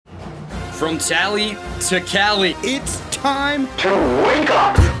From Tally to Cali, It's time to wake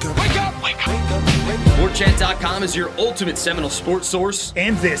up. Wake up! Wake up! WarChant.com is your ultimate Seminole sports source.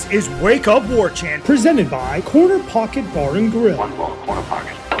 And this is Wake Up War Chant, presented by Corner Pocket Bar and Grill. One ball, corner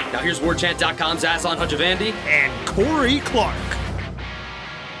pocket. Now here's WarChant.com's Aslan Hajavandi. And Corey Clark.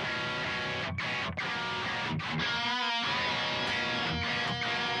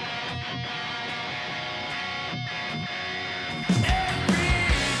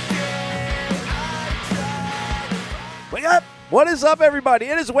 Wake up! What is up, everybody?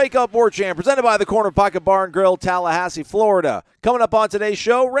 It is Wake Up War Chant, presented by the Corner Pocket Bar and Grill, Tallahassee, Florida. Coming up on today's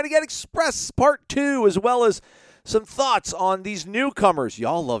show, Renegade Express Part 2, as well as some thoughts on these newcomers.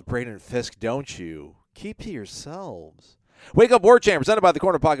 Y'all love Braden Fisk, don't you? Keep to yourselves. Wake Up War Chant, presented by the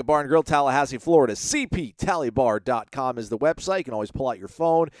Corner Pocket Bar and Grill, Tallahassee, Florida. CPTallybar.com is the website. You can always pull out your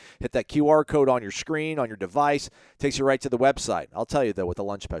phone, hit that QR code on your screen, on your device. Takes you right to the website. I'll tell you, though, what the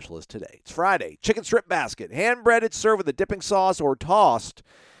lunch special is today. It's Friday. Chicken strip basket. Hand-breaded, served with a dipping sauce, or tossed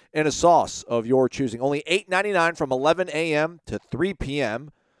in a sauce of your choosing. Only $8.99 from 11 a.m. to 3 p.m.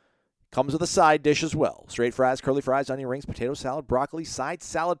 Comes with a side dish as well. Straight fries, curly fries, onion rings, potato salad, broccoli, side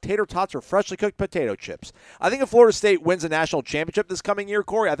salad, tater tots, or freshly cooked potato chips. I think if Florida State wins a national championship this coming year,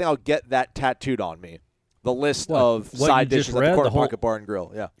 Corey, I think I'll get that tattooed on me. The list of side dishes at the Corner Pocket Bar and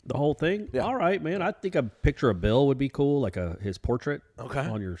Grill. Yeah. The whole thing? Yeah. All right, man. I think a picture of Bill would be cool, like his portrait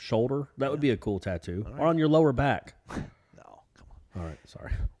on your shoulder. That would be a cool tattoo. Right. Or on your lower back. No, come on. All right,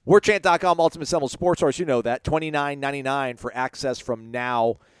 sorry. WarChant.com, Ultimate Seminole Sports Source. You know that. $29.99 for access from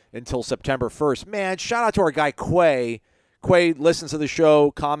now until September 1st. Man, shout out to our guy Quay. Quay listens to the show,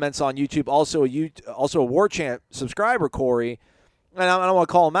 comments on YouTube, also a War Chant subscriber, Corey. And I don't want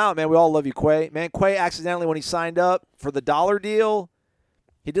to call him out, man. We all love you, Quay. Man, Quay accidentally, when he signed up for the dollar deal,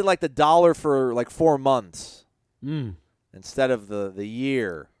 he did like the dollar for like 4 months instead of the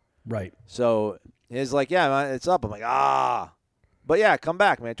year. Right. So he's like, yeah, man, it's up. I'm like, But yeah, come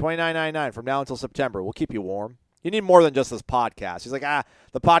back, man. $29.99 from now until September. We'll keep you warm. You need more than just this podcast. He's like,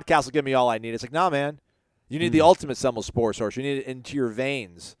 the podcast will give me all I need. It's like, nah, man. You need the ultimate Seminole sports source. You need it into your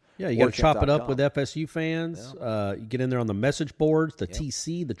veins. Yeah, you got to chop it up with FSU fans. Yeah. You get in there on the message boards, the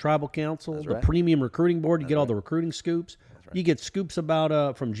TC, the Tribal Council, the Premium Recruiting Board. You get all the recruiting scoops. Right. You get scoops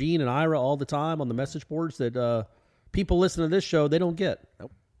about from Gene and Ira all the time on the message boards that people listening to this show, they don't get.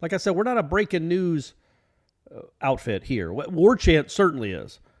 Nope. Like I said, we're not a breaking news outfit here. War Chant certainly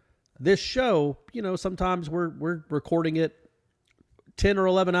is. This show, sometimes we're recording it 10 or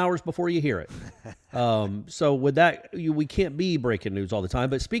 11 hours before you hear it. So with that, we can't be breaking news all the time.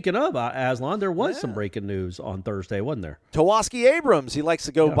 But speaking of Aslan, there was some breaking news on Thursday, wasn't there? Tawaski Abrams, he likes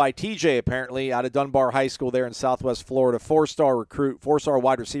to go by TJ, apparently, out of Dunbar High School there in Southwest Florida. 4-star recruit, 4-star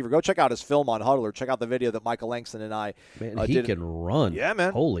wide receiver. Go check out his film on Huddle, or check out the video that Michael Langston and I did. He can run. Yeah,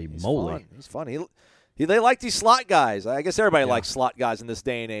 man. Holy moly. He's fun. They like these slot guys. I guess everybody likes slot guys in this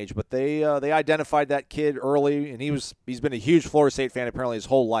day and age, but they identified that kid early, and he's been a huge Florida State fan apparently his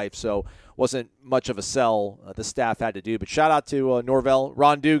whole life, so wasn't much of a sell the staff had to do. But shout out to Norvell.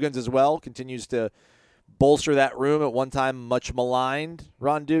 Ron Dugans as well continues to bolster that room. At one time, much maligned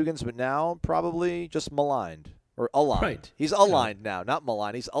Ron Dugans, but now probably just maligned or aligned. Right. He's aligned now, not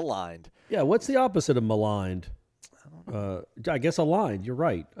maligned. He's aligned. Yeah, what's the opposite of maligned? I guess aligned. You're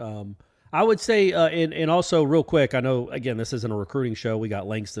right. I would say, and also real quick, I know, again, this isn't a recruiting show. We got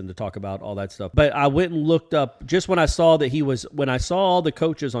Langston to talk about all that stuff. But I went and looked up, just when I saw that when I saw all the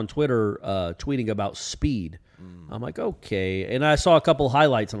coaches on Twitter tweeting about speed, I'm like, okay. And I saw a couple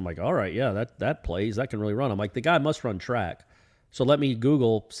highlights, and I'm like, all right, yeah, that plays. That can really run. I'm like, the guy must run track. So let me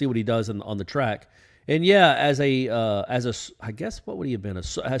Google, see what he does on the track. And yeah, as a I guess, what would he have been?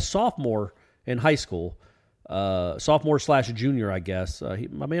 A sophomore in high school, sophomore/junior, I guess.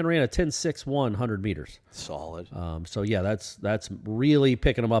 My man ran a 10.61 100 meters. Solid. So yeah, that's really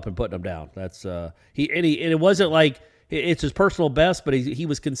picking him up and putting him down. That's and it wasn't like it's his personal best, but he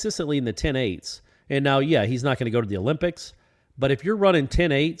was consistently in the 10.8s. And now, yeah, he's not going to go to the Olympics, but if you're running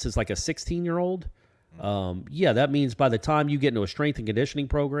 10.8s as like a 16-year-old, yeah, that means by the time you get into a strength and conditioning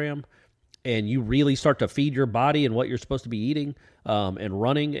program and you really start to feed your body and what you're supposed to be eating, and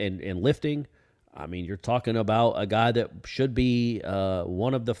running and lifting, I mean, you're talking about a guy that should be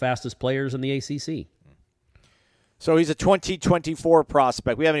one of the fastest players in the ACC. So he's a 2024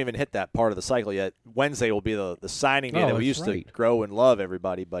 prospect. We haven't even hit that part of the cycle yet. Wednesday will be the signing day that we used to grow and love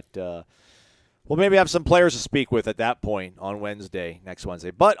everybody. But we'll maybe have some players to speak with at that point on next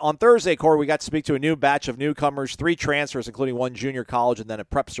Wednesday. But on Thursday, Corey, we got to speak to a new batch of newcomers, 3 transfers, including 1 junior college and then a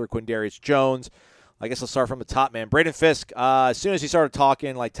prepster, Quindarius Jones. I guess I'll start from the top, man. Braden Fisk, as soon as he started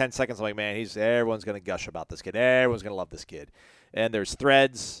talking, like 10 seconds, I'm like, man, everyone's going to gush about this kid. Everyone's going to love this kid. And there's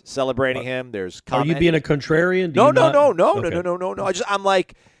threads celebrating him. There's Are you being a contrarian? No. Okay. I'm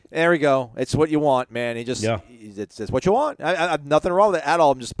like, there we go. It's what you want, man. It's what you want. I have nothing wrong with it at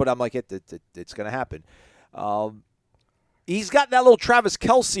all. I'm like, it's going to happen. He's got that little Travis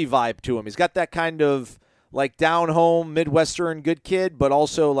Kelce vibe to him. He's got that kind of like down home Midwestern good kid, but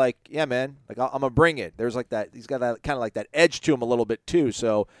also like, yeah, man, like I'm gonna bring it. There's like that. He's got that kind of like that edge to him a little bit too.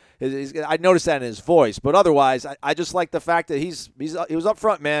 So I noticed that in his voice. But otherwise, I just like the fact that he was up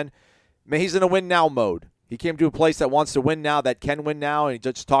front, man. Man, he's in a win now mode. He came to a place that wants to win now, that can win now, and he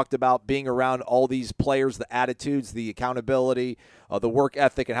just talked about being around all these players, the attitudes, the accountability, the work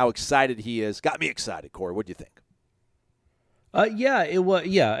ethic, and how excited he is. Got me excited, Corey. What do you think? Yeah, it was.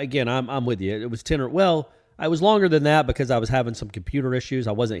 Yeah, again, I'm with you. It was 10 or well. I was longer than that because I was having some computer issues.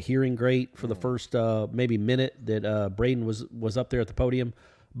 I wasn't hearing great for the first maybe minute that Braden was up there at the podium.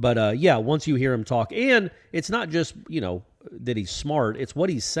 But, yeah, once you hear him talk, and it's not just, that he's smart. It's what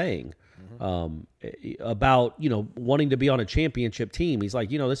he's saying about, wanting to be on a championship team. He's like,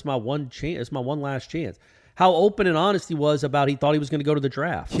 this is my one chance. It's my one last chance. How open and honest he was about he thought he was going to go to the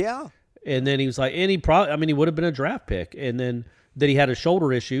draft. Yeah. And then he was like, and he would have been a draft pick. And then that he had a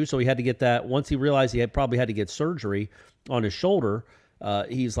shoulder issue, so he had to get that. Once he realized he probably had to get surgery on his shoulder,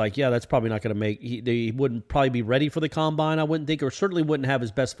 he's like, yeah, that's probably not going to make. He wouldn't probably be ready for the combine, I wouldn't think, or certainly wouldn't have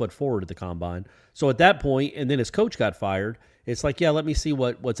his best foot forward at the combine. So at that point, and then his coach got fired. It's like, yeah, let me see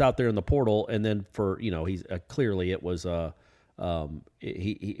what's out there in the portal. And then for he's clearly it was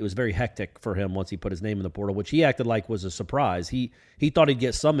it was very hectic for him once he put his name in the portal, which he acted like was a surprise. He thought he'd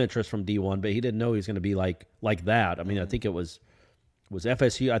get some interest from D1, but he didn't know he was going to be like that. I mean, I think it was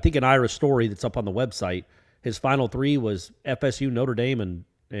FSU. I think in Ira's story that's up on the website, his final three was FSU, Notre Dame,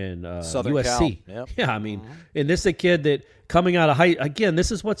 and Southern USC. Cal. Yep. Yeah, I mean, and this is a kid that coming out of again,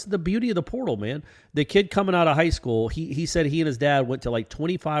 this is what's the beauty of the portal, man. The kid coming out of high school, he said he and his dad went to like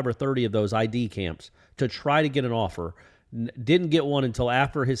 25 or 30 of those ID camps to try to get an offer. Didn't get one until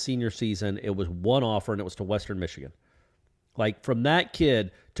after his senior season. It was one offer, and it was to Western Michigan. Like, from that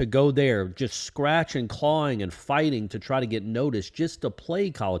kid to go there, just scratching, clawing, and fighting to try to get noticed just to play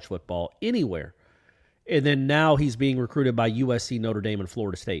college football anywhere. And then now he's being recruited by USC, Notre Dame, and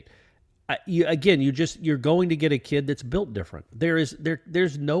Florida State. You're going to get a kid that's built different. There's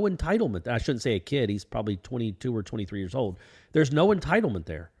no entitlement. I shouldn't say a kid. He's probably 22 or 23 years old. There's no entitlement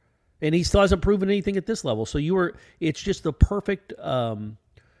there. And he still hasn't proven anything at this level. So it's just the perfect combination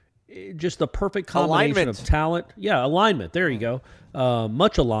alignment of talent. Yeah, alignment. There you go.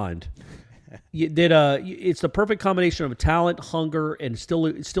 Much aligned. It's the perfect combination of talent, hunger, and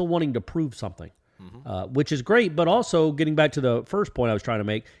still wanting to prove something, which is great. But also, getting back to the first point I was trying to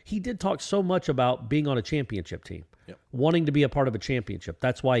make, he did talk so much about being on a championship team, wanting to be a part of a championship.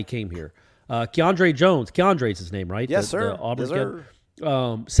 That's why he came here. Keandre Jones, Keandre's his name, right? Yes, sir. The Auburn yes, sir. kid.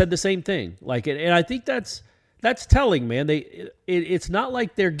 Said the same thing. And I think that's telling, man. It's not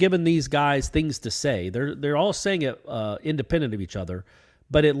like they're giving these guys things to say. They're all saying it independent of each other.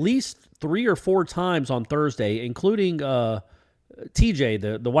 But at least 3 or 4 times on Thursday, including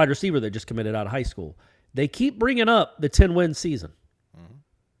TJ, the wide receiver that just committed out of high school, they keep bringing up the 10-win season.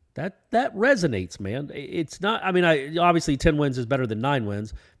 That resonates, man. It's not. I mean, obviously 10 wins is better than 9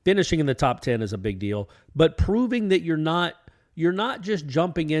 wins. Finishing in the top 10 is a big deal. But proving that you're not just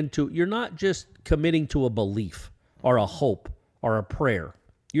you're not just committing to a belief or a hope or a prayer.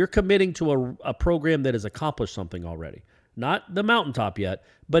 You're committing to a program that has accomplished something already. Not the mountaintop yet,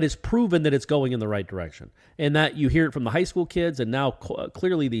 but it's proven that it's going in the right direction. And that you hear it from the high school kids, and now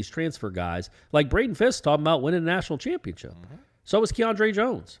clearly these transfer guys, like Braden Fisk talking about winning a national championship. So was Keandre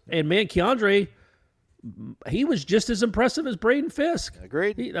Jones. And, man, Keandre, he was just as impressive as Braden Fisk.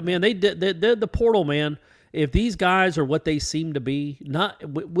 Agreed. They did the portal, man. If these guys are what they seem to be,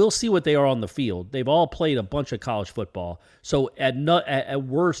 we'll see what they are on the field. They've all played a bunch of college football. So at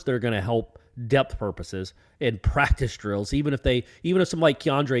worst, they're going to help depth purposes and practice drills. Even if something like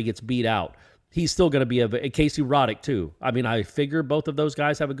Keandre gets beat out, he's still going to be a Casey Roddick too. I mean, I figure both of those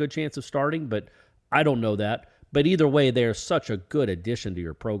guys have a good chance of starting, but I don't know that. But either way, they're such a good addition to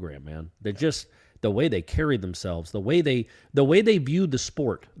your program, man. They're just the way they carry themselves, the way they view the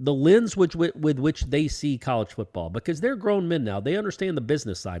sport, the lens with which they see college football, because they're grown men now. They understand the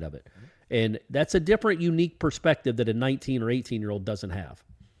business side of it. And that's a different, unique perspective that a 19 or 18-year-old doesn't have.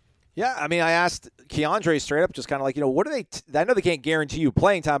 Yeah, I mean, I asked Keandre straight up, just kind of like, what do they I know they can't guarantee you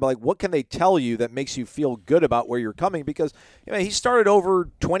playing time, but like, what can they tell you that makes you feel good about where you're coming? Because he started over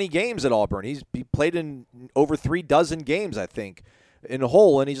 20 games at Auburn. He played in over 36 games, I think, in a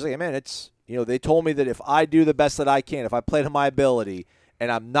whole. And he's like, man, it's, they told me that if I do the best that I can, if I play to my ability and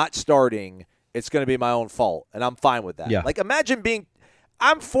I'm not starting, it's going to be my own fault, and I'm fine with that. Yeah. Like, imagine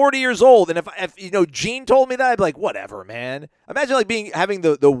I'm 40 years old, and if Gene told me that, I'd be like, whatever, man. Imagine like having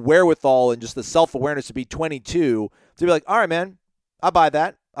the wherewithal and just the self-awareness to be 22 to be like, all right, man, I buy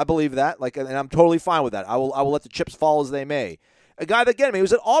that, I believe that, like, and I'm totally fine with that. I will let the chips fall as they may. A guy that he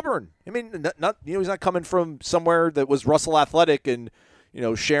was at Auburn. I mean, he's not coming from somewhere that was Russell Athletic and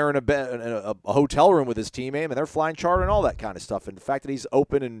sharing a hotel room with his teammate, and they're flying charter and all that kind of stuff. And the fact that he's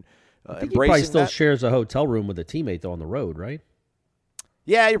open and embracing he probably still that. shares a hotel room with a teammate though on the road, right?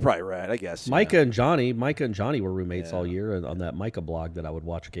 Yeah, you're probably right, I guess. Micah and Johnny were roommates all year on that Micah blog that I would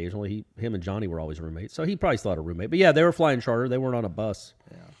watch occasionally. Him and Johnny were always roommates, so he probably still had a roommate. But yeah, they were flying charter. They weren't on a bus.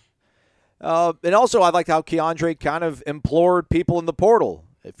 Yeah. And also, I liked how Keandre kind of implored people in the portal.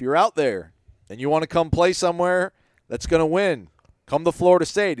 If you're out there and you want to come play somewhere that's going to win, come to Florida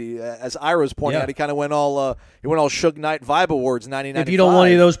State. As Ira was pointing out, he kind of went all Suge Knight Vibe Awards 1995. If you don't want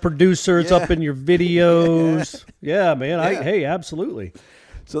any of those producers up in your videos, man. Hey, absolutely.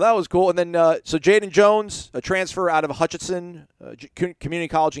 So that was cool. And then, so Jaden Jones, a transfer out of Hutchinson Community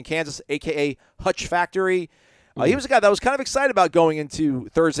College in Kansas, a.k.a. Hutch Factory. He was a guy that I was kind of excited about going into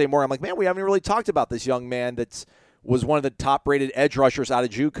Thursday morning. I'm like, man, we haven't really talked about this young man that was one of the top-rated edge rushers out of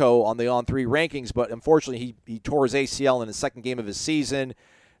JUCO on the On3 rankings, but unfortunately he tore his ACL in the second game of his season.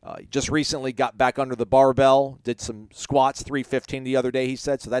 Just recently got back under the barbell, did some squats, 315 the other day, he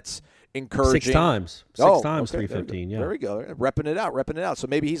said, so that's encouraging. 6 times. 6 times, 315, There we go. Repping it out. So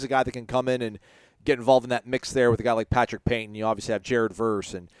maybe he's a guy that can come in and get involved in that mix there with a guy like Patrick Payton. You obviously have Jared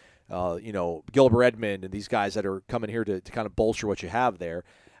Verse and, Gilbert Edmond and these guys that are coming here to kind of bolster what you have there.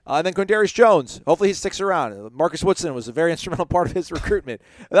 And then Quindarius Jones. Hopefully he sticks around. Marcus Woodson was a very instrumental part of his recruitment.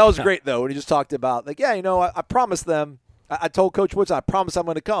 That was great, though, when he just talked about, like, I promised them. I told Coach Woodson, I promise I'm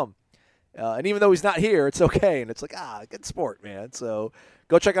going to come. And even though he's not here, it's okay. And it's like, good sport, man. So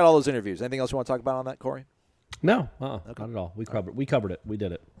go check out all those interviews. Anything else you want to talk about on that, Corey? No, not at all. We covered it. We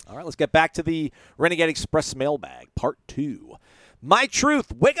did it. All right, let's get back to the Renegade Express mailbag, part 2. My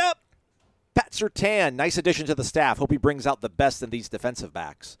Truth, wake up! Pat Surtain, nice addition to the staff. Hope he brings out the best in these defensive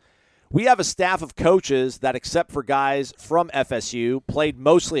backs. We have a staff of coaches that, except for guys from FSU, played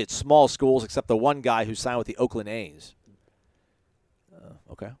mostly at small schools, except the one guy who signed with the Oakland A's.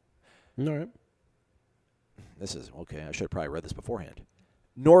 Okay. All right. This is okay. I should have probably read this beforehand.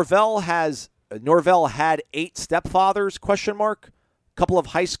 Norvell had 8 stepfathers? ? Couple of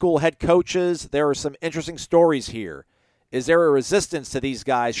high school head coaches. There are some interesting stories here. Is there a resistance to these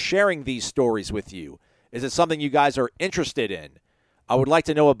guys sharing these stories with you? Is it something you guys are interested in? I would like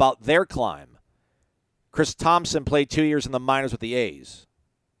to know about their climb. Chris Thompson played 2 years in the minors with the A's.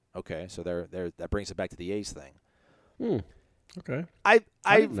 Okay, so that brings it back to the A's thing. Okay. I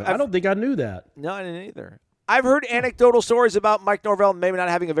don't think I knew that. No, I didn't either. I've heard anecdotal stories about Mike Norvell maybe not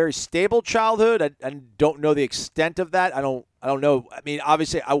having a very stable childhood. I don't know the extent of that. I don't know. I mean,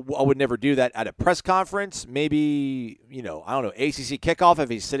 obviously, I would never do that at a press conference. Maybe, I don't know, ACC kickoff if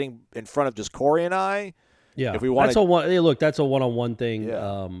he's sitting in front of just Corey and I. Yeah, if we want that's a one-on-one thing.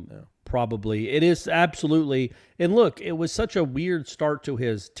 Probably it is absolutely. And look, it was such a weird start to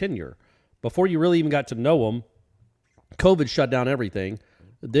his tenure. Before you really even got to know him, COVID shut down everything.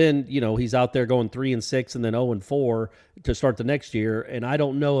 Then, he's out there going 3-6 and then 0-4 to start the next year. And I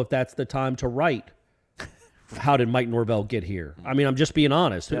don't know if that's the time to write. How did Mike Norvell get here? I mean, I'm just being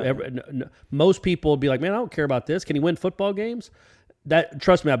honest. Yeah. Most people would be like, man, I don't care about this. Can he win football games?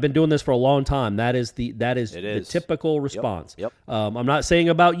 Trust me, I've been doing this for a long time. That is the typical response. Yep. I'm not saying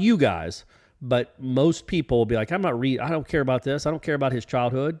about you guys, but most people will be like, I don't care about this. I don't care about his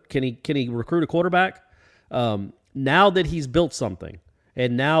childhood. Can he recruit a quarterback? Now that he's built something,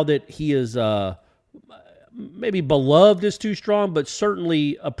 and now that he is maybe beloved is too strong, but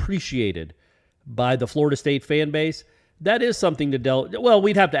certainly appreciated by the Florida State fan base, that is something to well,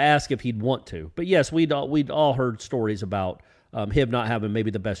 we'd have to ask if he'd want to. But yes, we'd all heard stories about him not having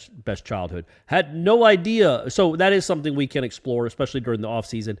maybe the best childhood. Had no idea. So that is something we can explore, especially during the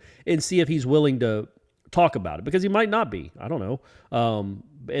offseason, and see if he's willing to talk about it, because he might not be. I don't know.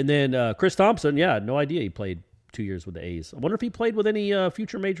 And then Chris Thompson, no idea he played 2 years with the A's. I wonder if he played with any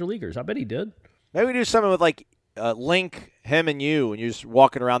future major leaguers. I bet he did. Maybe we do something with like link him and you're just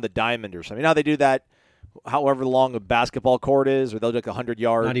walking around the diamond or something. You know how they do that however long a basketball court is, or they'll do like 100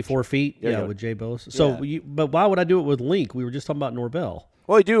 yards. 94 feet, with Jay Billis. So, but why would I do it with Link? We were just talking about Norvell.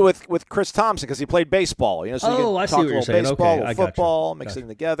 Well, you do it with Chris Thompson because he played baseball. So you can I talk see what you're saying. Baseball, Okay, football, mix them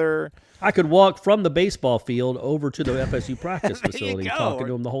together. I could walk from the baseball field over to the FSU practice facility talking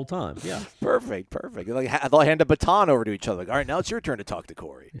to him the whole time. Yeah. Perfect. Like, they'll hand a baton over to each other. Like, all right, now it's your turn to talk to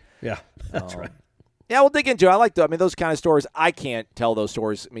Corey. Yeah, that's right. Yeah, we'll dig into it. I like those kind of stories. I can't tell those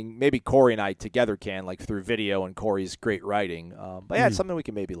stories. I mean, maybe Corey and I together can, like through video and Corey's great writing. But yeah, it's something we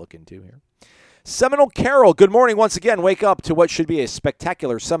can maybe look into here. Seminole Carol, good morning once again. Wake up to what should be a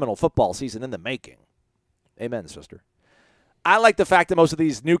spectacular Seminole football season in the making. Amen, sister. I like the fact that most of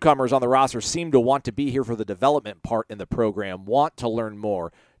these newcomers on the roster seem to want to be here for the development part in the program, want to learn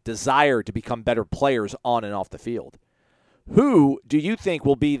more, desire to become better players on and off the field. Who do you think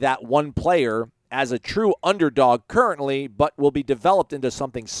will be that one player as a true underdog currently, but will be developed into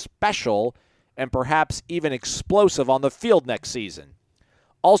something special and perhaps even explosive on the field next season?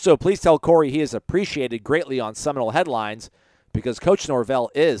 Also, please tell Corey he is appreciated greatly on Seminole headlines because Coach Norvell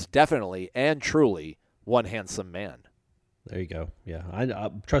is definitely and truly one handsome man. There you go. Yeah,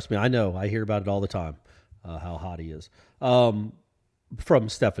 trust me, I know. I hear about it all the time, how hot he is. From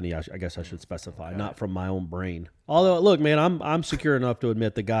Stephanie, I guess I should specify, not from my own brain. Although, look, man, I'm secure enough to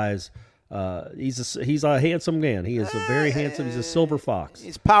admit the guy's he's a handsome man. He is a very handsome. He's a silver fox.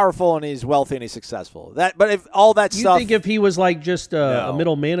 He's powerful and he's wealthy and he's successful. But if all that stuff, you think if he was like just a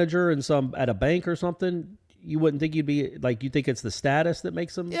middle manager at a bank or something, you wouldn't think you'd be like, you think it's the status that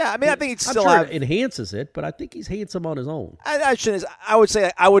makes him? Yeah, I mean, I think I'm sure it enhances it, but I think he's handsome on his own. I would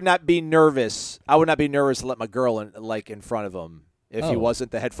say I would not be nervous. I would not be nervous to let my girl in front of him if he wasn't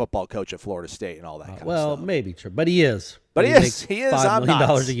the head football coach at Florida State and all that kind of stuff. Well, maybe true, but he is. But he is. He is. $5 I'm million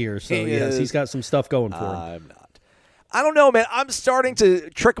not. a year, so yes, he's got some stuff going for him. I'm not. I don't know, man. I'm starting to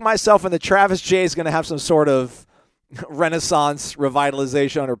trick myself into Travis Jay is going to have some sort of renaissance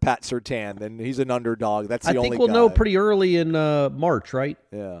revitalization under Pat Surtain, and he's an underdog. That's the only guy. I think we'll know pretty early in March, right?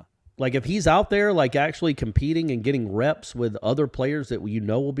 Yeah. Like if he's out there, like actually competing and getting reps with other players that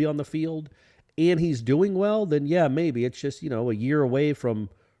will be on the field, and he's doing well, then yeah, maybe it's just a year away from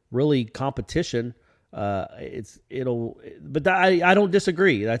really competition. But I don't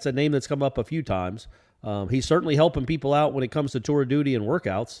disagree. That's a name that's come up a few times. He's certainly helping people out when it comes to tour duty and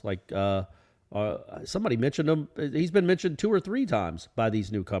workouts. Like somebody mentioned him. He's been mentioned 2 or 3 times by these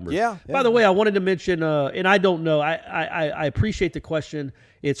newcomers. Yeah. By the way, I wanted to mention, and I don't know. I appreciate the question.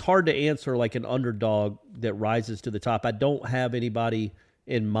 It's hard to answer like an underdog that rises to the top. I don't have anybody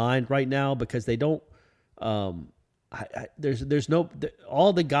in mind right now because they don't. There's no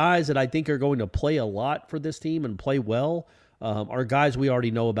all the guys that I think are going to play a lot for this team and play well are guys we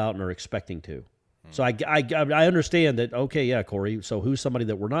already know about and are expecting to. So I understand that. Okay, yeah, Corey. So who's somebody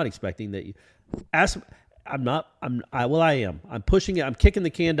that we're not expecting that? I am. I'm pushing it. I'm kicking the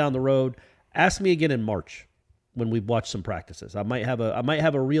can down the road. Ask me again in March when we've watched some practices. I might have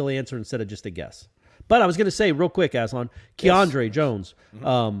a real answer instead of just a guess. But I was going to say real quick, Aslan, Keandre Jones.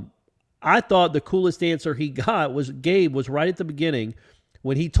 Mm-hmm. I thought the coolest answer he got was right at the beginning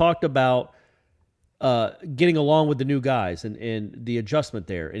when he talked about getting along with the new guys and the adjustment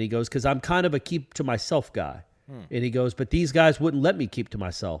there. And he goes, because I'm kind of a keep to myself guy. And he goes, but these guys wouldn't let me keep to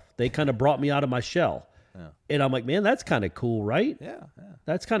myself. They kind of brought me out of my shell. Yeah. And I'm like, man, that's kind of cool, right? Yeah.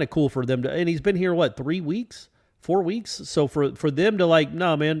 That's kind of cool for them to. And he's been here, 3 weeks? 4 weeks? So for them to like,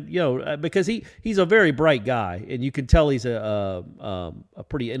 no, man, because he's a very bright guy, and you can tell he's a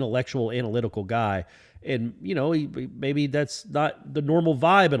pretty intellectual, analytical guy. And, maybe that's not the normal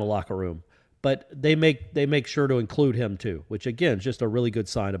vibe in a locker room, but they make sure to include him too, which again, is just a really good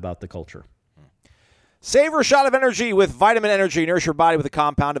sign about the culture. Savor a shot of energy with Vitamin Energy. Nourish your body with a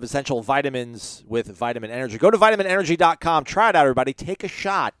compound of essential vitamins with Vitamin Energy. Go to vitaminenergy.com. Try it out, everybody. Take a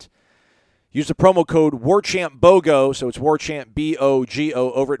shot. Use the promo code WarChampBOGO, so it's WarChamp,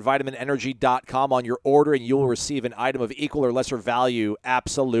 B-O-G-O, over at vitaminenergy.com on your order, and you will receive an item of equal or lesser value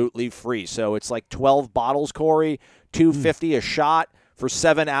absolutely free. So it's like 12 bottles, Corey, $2.50 a shot for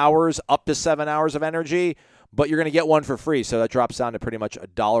 7 hours, up to 7 hours of energy, but you're going to get one for free, so that drops down to pretty much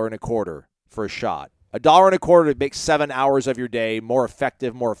 $1.25 for a shot. $1.25 to make 7 hours of your day more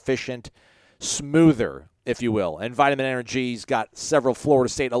effective, more efficient, smoother, if you will. And Vitamin Energy's got several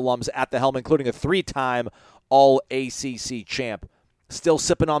Florida State alums at the helm, including a 3-time All-ACC champ. Still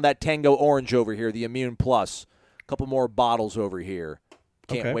sipping on that Tango Orange over here, the Immune Plus. A couple more bottles over here.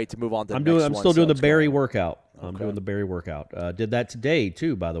 Can't wait to move on to the next one. I'm still doing the berry workout. I'm doing the berry workout. Did that today,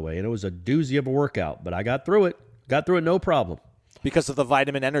 too, by the way, and it was a doozy of a workout, but I got through it. Got through it no problem. Because of the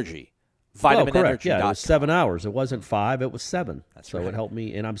Vitamin Energy. Correct. Yeah, it was 7 hours. It wasn't 5. It was 7. So it helped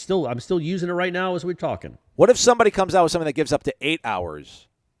me, and I'm still using it right now as we're talking. What if somebody comes out with something that gives up to 8 hours?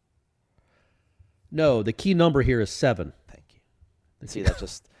 No, the key number here is 7. Thank you. See, that's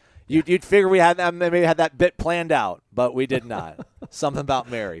just you'd figure we had maybe had that bit planned out, but we did not. Something About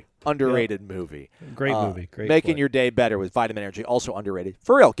Mary, underrated movie. Great movie. Great. Making your day better with Vitamin Energy, also underrated.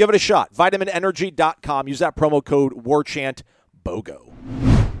 For real, give it a shot. VitaminEnergy.com. Use that promo code WarChantBOGO.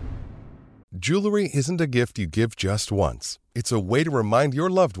 Jewelry isn't a gift you give just once. It's a way to remind your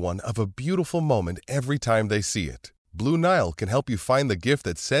loved one of a beautiful moment every time they see it. Blue Nile can help you find the gift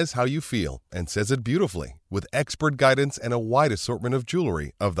that says how you feel and says it beautifully, with expert guidance and a wide assortment of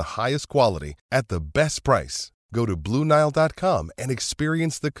jewelry of the highest quality at the best price. Go to BlueNile.com and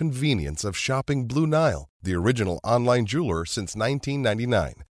experience the convenience of shopping Blue Nile, the original online jeweler since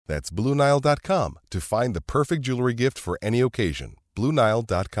 1999. That's BlueNile.com to find the perfect jewelry gift for any occasion.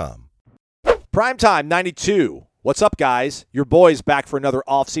 BlueNile.com. Primetime 92. What's up, guys? Your boy's back for another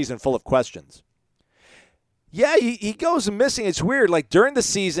offseason full of questions. Yeah, he goes missing. It's weird. Like, during the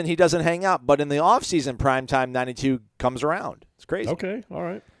season, he doesn't hang out, but in the offseason, Primetime 92 comes around. It's crazy. Okay, all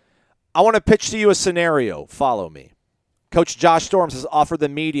right. I want to pitch to you a scenario. Follow me. Coach Josh Storms has offered the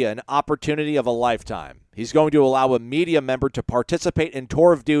media an opportunity of a lifetime. He's going to allow a media member to participate in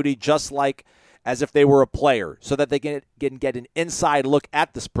Tour of Duty just like as if they were a player, so that they can get an inside look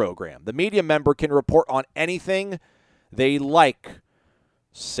at this program. The media member can report on anything they like,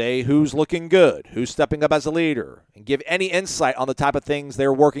 say who's looking good, who's stepping up as a leader, and give any insight on the type of things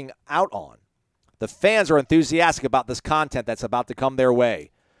they're working out on. The fans are enthusiastic about this content that's about to come their way.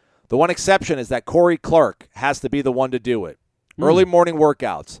 The one exception is that Corey Clark has to be the one to do it. Early morning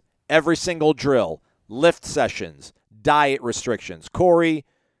workouts, every single drill, lift sessions, diet restrictions. Corey,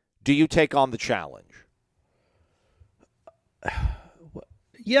 do you take on the challenge?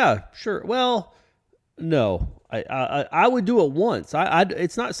 Yeah, sure. Well, no. I would do it once.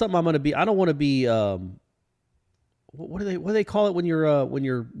 It's not something I'm going to be. I don't want to be. What do they call it when you're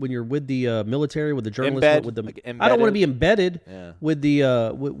with the military, with the journalists? I don't want to be embedded with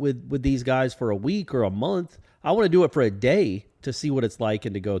the with these guys for a week or a month. I want to do it for a day to see what it's like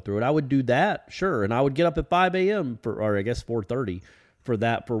and to go through it. I would do that, sure, and I would get up at 5 a.m. or I guess 4:30 for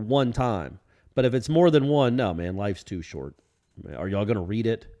that for one time. But if it's more than one, no, man, life's too short. Are y'all going to read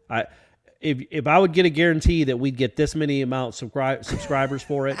it? If I would get a guarantee that we'd get this many subscribers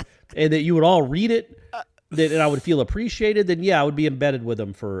for it, and that you would all read it, and I would feel appreciated, then yeah, I would be embedded with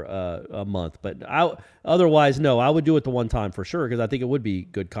them for a month. But otherwise, no, I would do it the one time for sure, because I think it would be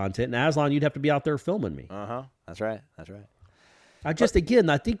good content. And Aslan, you'd have to be out there filming me. That's right. I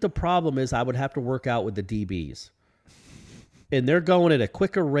think the problem is I would have to work out with the DBs. And they're going at a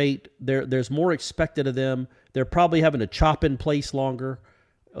quicker rate. There's more expected of them. They're probably having to chop in place longer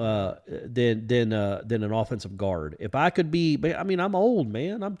than an offensive guard. If I could be, I mean, I'm old,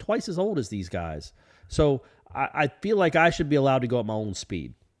 man. I'm twice as old as these guys. So I feel like I should be allowed to go at my own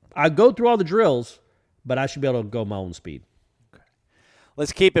speed. I go through all the drills, but I should be able to go my own speed. Okay.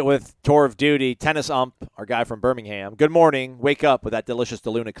 Let's keep it with Tour of Duty. Tennis ump, our guy from Birmingham. Good morning. Wake up with that delicious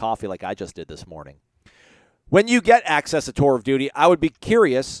DeLuna coffee like I just did this morning. When you get access to Tour of Duty, I would be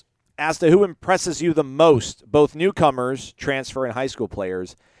curious as to who impresses you the most, both newcomers, transfer, and high school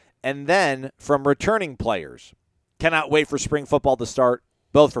players, and then from returning players. Cannot wait for spring football to start,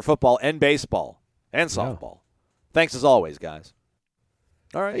 both for football and baseball and softball. Thanks as always, guys.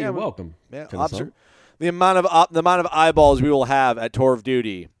 All right, you're welcome. Yeah, the amount of eyeballs we will have at Tour of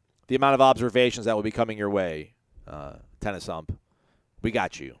Duty, the amount of observations that will be coming your way, tennis ump. We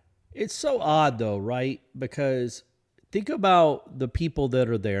got you. It's so odd, though, right? Because think about the people that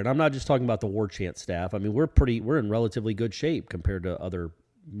are there, and I'm not just talking about the War Chant staff. I mean, we're in relatively good shape compared to other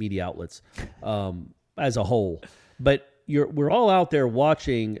media outlets as a whole. But we're all out there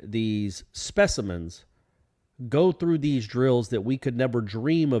watching these specimens go through these drills that we could never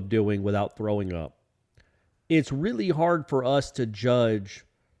dream of doing without throwing up. It's really hard for us to judge,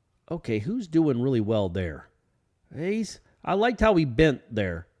 okay, who's doing really well there? I liked how he bent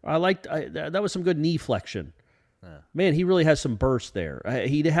there. That was some good knee flexion. Man, he really has some burst there.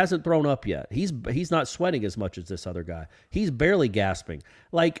 He hasn't thrown up yet. He's not sweating as much as this other guy. He's barely gasping.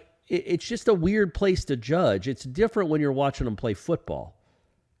 Like, it's just a weird place to judge. It's different when you're watching them play football.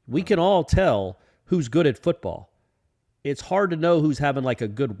 We can all tell who's good at football. It's hard to know who's having like a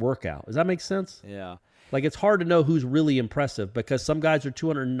good workout. Does that make sense? Yeah. Like, it's hard to know who's really impressive because some guys are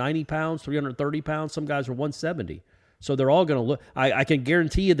 290 pounds, 330 pounds. Some guys are 170. So they're all going to look. I can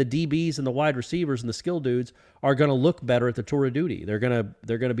guarantee you the DBs and the wide receivers and the skill dudes are going to look better at the Tour of Duty. They're going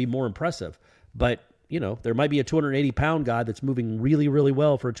to be more impressive. But there might be a 280-pound guy that's moving really, really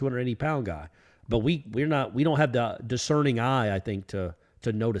well for a 280-pound guy. But we don't have the discerning eye, I think, to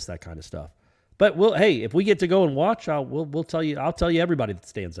notice that kind of stuff. But if we get to go and watch, I'll tell you everybody that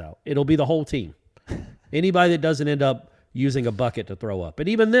stands out. It'll be the whole team. Anybody that doesn't end up using a bucket to throw up. And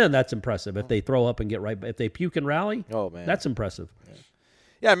even then, that's impressive. If they throw up and get right, if they puke and rally, oh man, that's impressive.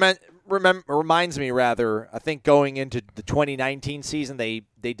 Yeah, man. Reminds me rather. I think going into the 2019 season, they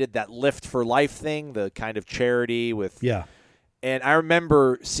did that Lift for Life thing, the kind of charity with And I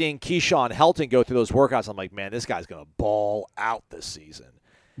remember seeing Keyshawn Helton go through those workouts. I'm like, man, this guy's going to ball out this season.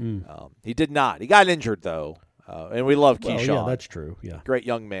 He did not. He got injured, though. And we love Keyshawn. Yeah, that's true. Yeah. Great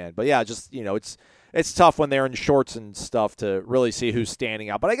young man. But, yeah, just, it's tough when they're in shorts and stuff to really see who's standing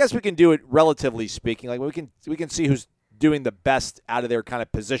out. But I guess we can do it relatively speaking. Like, we can see who's doing the best out of their kind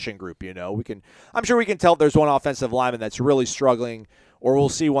of position group, I'm sure we can tell if there's one offensive lineman that's really struggling, or we'll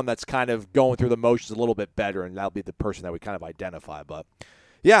see one that's kind of going through the motions a little bit better, and that'll be the person that we kind of identify. But,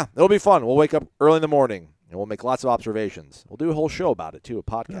 yeah, it'll be fun. We'll wake up early in the morning, and we'll make lots of observations. We'll do a whole show about it, too, a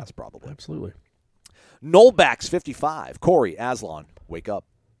podcast probably. Absolutely. Nullbacks 55, Corey Aslan, wake up.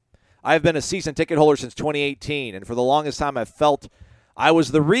 I have been a season ticket holder since 2018, and for the longest time I've felt I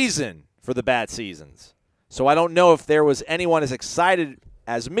was the reason for the bad seasons. So I don't know if there was anyone as excited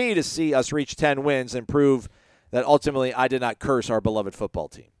as me to see us reach 10 wins and prove that ultimately I did not curse our beloved football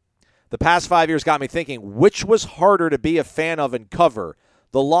team. The past 5 years got me thinking, which was harder to be a fan of and cover,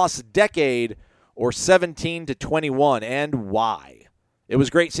 the lost decade or 17 to 21, and why? It was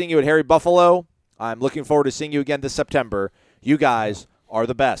great seeing you at Harry Buffalo. I'm looking forward to seeing you again this September. You guys are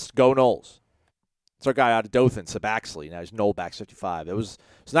the best. Go Knowles. It's our guy out of Dothan, Sabaxley. Now he's Nullbacks 55. It was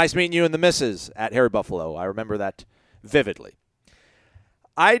nice meeting you and the missus at Harry Buffalo. I remember that vividly.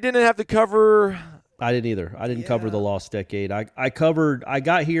 I didn't have to cover... I didn't either. I didn't cover the lost decade. I got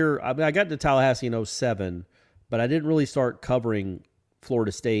to Tallahassee in 2007, but I didn't really start covering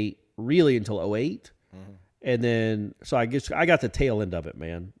Florida State really until 2008. Mm-hmm. And then, so I guess I got the tail end of it,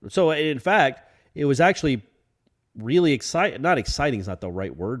 man. So in fact, it was actually really exciting. Not exciting is not the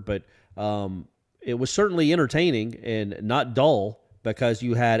right word, but it was certainly entertaining and not dull, because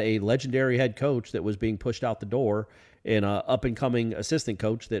you had a legendary head coach that was being pushed out the door and an up-and-coming assistant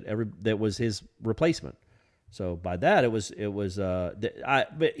coach that was his replacement. So by that, it was.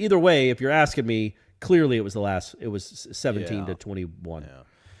 But either way, if you're asking me, clearly it was 17 to 21.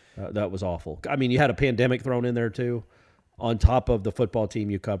 Yeah. That was awful. I mean, you had a pandemic thrown in there too, on top of the football team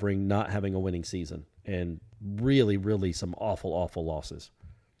you covering not having a winning season, and really, really some awful, awful losses.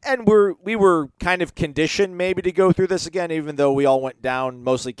 And we were kind of conditioned maybe to go through this again, even though we all went down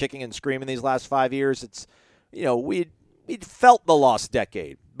mostly kicking and screaming these last 5 years. It's, we'd felt the lost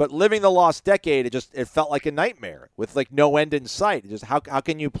decade, but living the lost decade, it felt like a nightmare with like no end in sight. Just how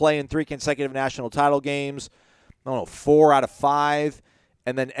can you play in 3 consecutive national title games? I don't know, 4 out of 5,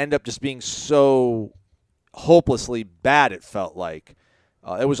 and then end up just being so hopelessly bad. It felt like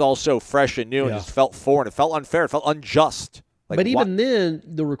it was all so fresh and new, and just felt foreign. It felt unfair. It felt unjust. Like, but even then,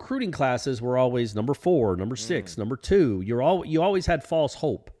 the recruiting classes were always number 4, number 6, number 2. You always had false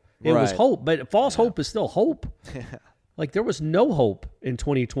hope. It was hope, but false hope is still hope. Like, there was no hope in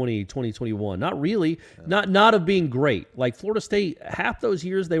 2020, 2021. Not really. Not of being great. Like Florida State, half those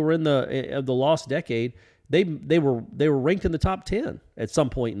years they were in the lost decade, they were ranked in the top 10 at some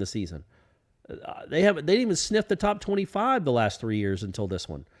point in the season. They didn't even sniff the top 25 the last 3 years until this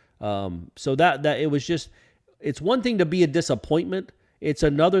one. So that it was just. It's one thing to be a disappointment. It's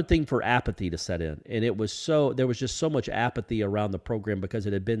another thing for apathy to set in. And there was just so much apathy around the program because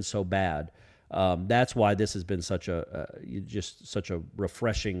it had been so bad. That's why this has been such a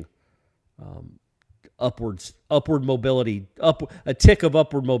refreshing upward mobility, a tick of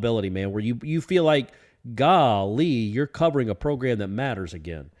upward mobility, man, where you feel like, golly, you're covering a program that matters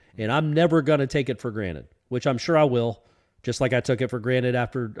again. And I'm never going to take it for granted, which I'm sure I will, just like I took it for granted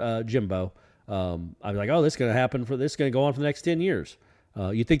after Jimbo. I was like, oh, this is going to go on for the next 10 years.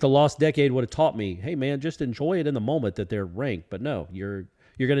 You think the lost decade would have taught me, hey, man, just enjoy it in the moment that they're ranked. But no, you're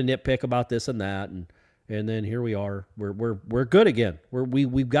going to nitpick about this and that, and then here we are. We're good again.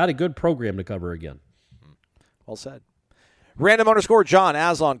 We've got a good program to cover again. Well said. Random_John,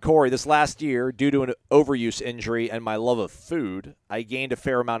 Aslan, Corey. This last year, due to an overuse injury and my love of food, I gained a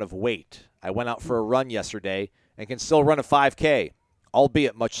fair amount of weight. I went out for a run yesterday and can still run a 5K.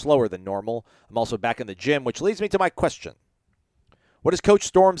 Albeit much slower than normal. I'm also back in the gym, which leads me to my question. What is Coach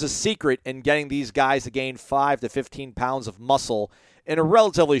Storms' secret in getting these guys to gain 5 to 15 pounds of muscle in a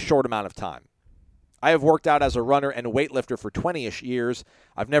relatively short amount of time? I have worked out as a runner and weightlifter for 20-ish years.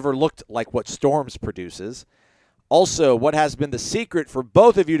 I've never looked like what Storms produces. Also, what has been the secret for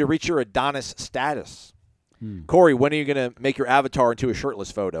both of you to reach your Adonis status? Corey, when are you going to make your avatar into a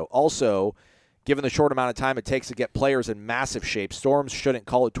shirtless photo? Also, given the short amount of time it takes to get players in massive shape, Storms shouldn't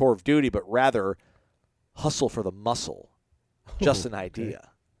call it tour of duty, but rather hustle for the muscle. Just an idea.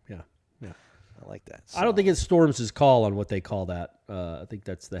 Yeah. I like that. So. I don't think it's Storms' call on what they call that. I think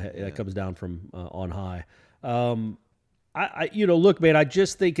that comes down from on high. Look, man, I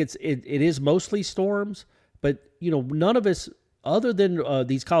just think it is mostly Storms, but none of us other than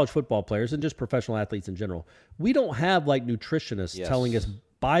these college football players and just professional athletes in general, we don't have like nutritionists telling us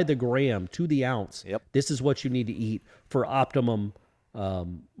by the gram to the ounce, this is what you need to eat for optimum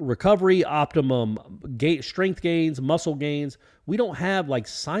recovery, optimum strength gains, muscle gains. We don't have like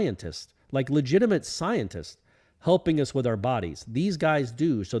scientists, like legitimate scientists helping us with our bodies. These guys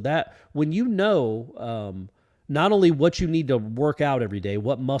do. So that when you know not only what you need to work out every day,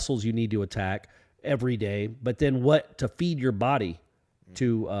 what muscles you need to attack every day, but then what to feed your body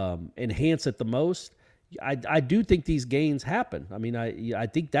to enhance it the most, I do think these gains happen. I mean, I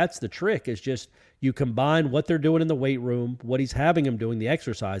think that's the trick, is just you combine what they're doing in the weight room, what he's having them doing, the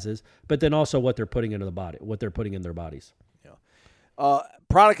exercises, but then also what they're putting into the body, what they're putting in their bodies.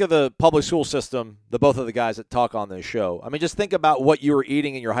 Product of the public school system, the both of the guys that talk on this show. I mean, just think about what you were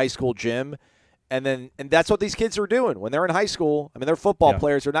eating in your high school gym, and that's what these kids are doing when they're in high school. I mean, they're football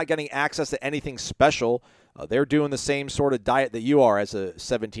players. They're not getting access to anything special. They're doing the same sort of diet that you are as a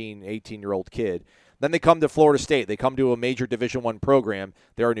 17, 18-year-old kid. Then they come to Florida State. They come to a major Division I program.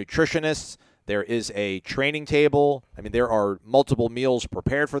 There are nutritionists. There is a training table. I mean, there are multiple meals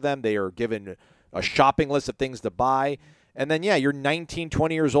prepared for them. They are given a shopping list of things to buy. And then, you're 19,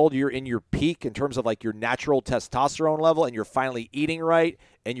 20 years old. You're in your peak in terms of like your natural testosterone level, and you're finally eating right,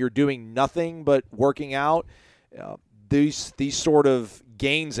 and you're doing nothing but working out. These sort of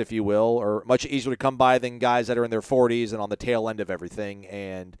gains, if you will, are much easier to come by than guys that are in their 40s and on the tail end of everything.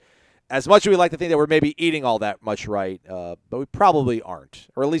 And as much as we like to think that we're maybe eating all that much right, but we probably aren't,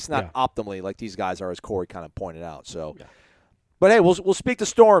 or at least not optimally like these guys are, as Corey kind of pointed out. So. Yeah. But, hey, we'll speak to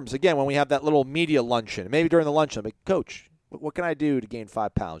Storms again when we have that little media luncheon. Maybe during the luncheon, like, Coach, what can I do to gain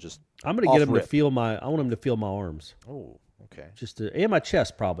 5 pounds? I'm going to get him to feel I want him to feel my arms. Oh, okay. And my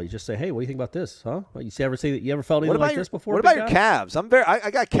chest probably. Just say, hey, what do you think about this? Huh? You ever felt anything like this before? What about your calves?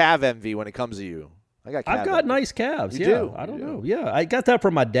 I got calf envy when it comes to you. I've got nice calves. You do? I don't know. Yeah, I got that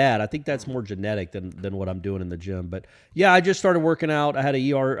from my dad. I think that's more genetic than what I'm doing in the gym. But yeah, I just started working out. I had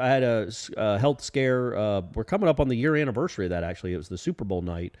a health scare. We're coming up on the year anniversary of that. Actually, it was the Super Bowl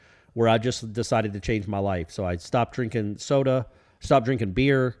night where I just decided to change my life. So I stopped drinking soda, stopped drinking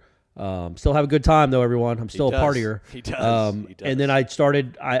beer. Still have a good time though, everyone. I'm still a partier. He does. And then I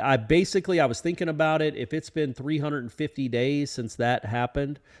started. I was thinking about it. If it's been 350 days since that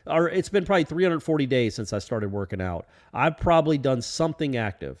happened, or it's been probably 340 days since I started working out, I've probably done something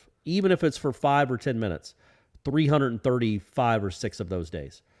active, even if it's for 5 or 10 minutes. 335 or 6 of those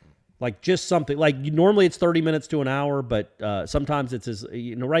days, like just something. Like normally it's 30 minutes to an hour, but sometimes it's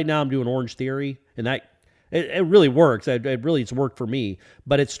right now I'm doing Orange Theory, and that. It really works. It's worked for me.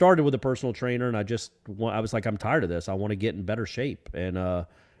 But it started with a personal trainer, and I was like, I'm tired of this. I want to get in better shape.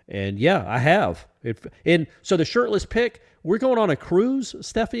 And yeah, I have. And so the shirtless pick, we're going on a cruise,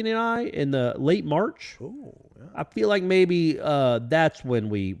 Stephanie and I, in the late March. Ooh, yeah. I feel like maybe that's when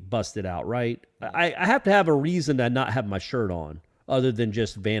we bust it out, right? I have to have a reason to not have my shirt on other than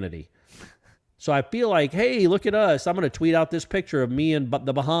just vanity. So I feel like, hey, look at us. I'm going to tweet out this picture of me in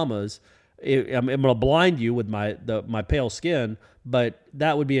the Bahamas. I'm going to blind you with my pale skin, but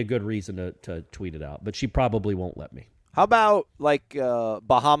that would be a good reason to tweet it out. But she probably won't let me. How about like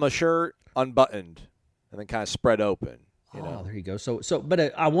Bahama shirt unbuttoned and then kind of spread open? There you go.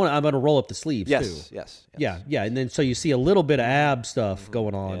 But I'm going to roll up the sleeves too. Yes. Yeah, and then so you see a little bit of ab stuff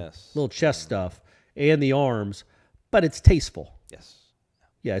going on, little chest stuff, and the arms, but it's tasteful. Yes.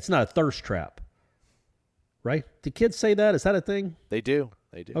 Yeah, it's not a thirst trap, right? Do kids say that? Is that a thing? They do.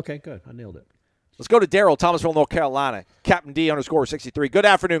 Okay, good. I nailed it. Let's go to Daryl, Thomasville, North Carolina. Captain D_63. Good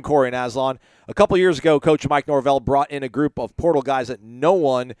afternoon, Corey and Aslan. A couple years ago, Coach Mike Norvell brought in a group of portal guys that no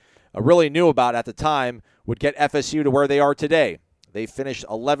one really knew about at the time would get FSU to where they are today. They finished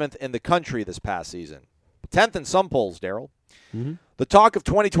 11th in the country this past season. 10th in some polls, Daryl. Mm-hmm. The talk of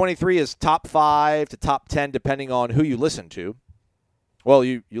 2023 is top 5 to top 10, depending on who you listen to. Well,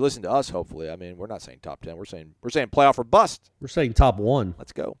 you listen to us, hopefully. I mean, we're not saying top 10. We're saying playoff or bust. We're saying top 1.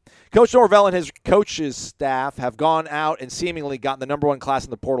 Let's go. Coach Norvell and his coaches staff have gone out and seemingly gotten the number 1 class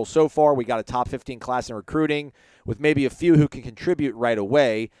in the portal so far. We got a top 15 class in recruiting with maybe a few who can contribute right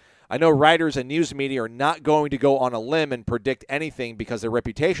away. I know writers and news media are not going to go on a limb and predict anything because their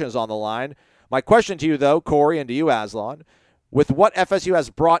reputation is on the line. My question to you, though, Corey, and to you, Aslan, with what FSU has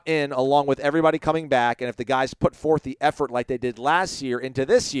brought in, along with everybody coming back, and if the guys put forth the effort like they did last year into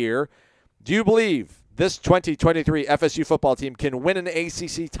this year, do you believe this 2023 FSU football team can win an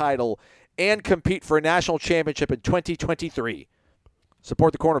ACC title and compete for a national championship in 2023?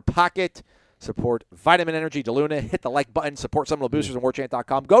 Support the Corner Pocket. Support Vitamin Energy DeLuna. Hit the like button. Support Seminole Boosters and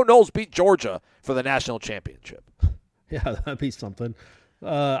WarChant.com. Go Noles beat Georgia for the national championship. Yeah, that'd be something.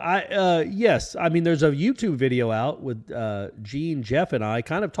 Yes. I mean, there's a YouTube video out with Gene, Jeff, and I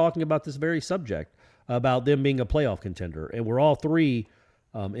kind of talking about this very subject, about them being a playoff contender. And we're all three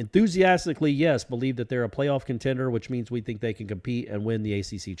enthusiastically, yes, believe that they're a playoff contender, which means we think they can compete and win the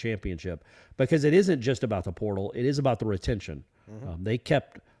ACC championship. Because it isn't just about the portal. It is about the retention. They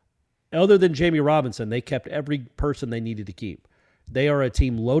kept, other than Jamie Robinson, they kept every person they needed to keep. They are a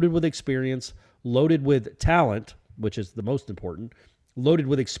team loaded with experience, loaded with talent, which is the most important, loaded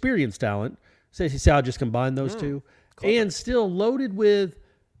with experienced talent. See how I just combined those two? Clever. And still loaded with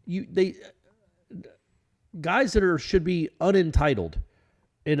guys that should be unentitled.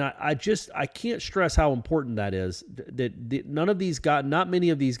 And I can't stress how important that is. That none of these guys, not many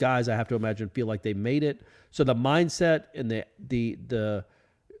of these guys, I have to imagine, feel like they made it. So the mindset and the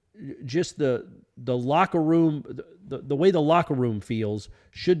locker room, the way the locker room feels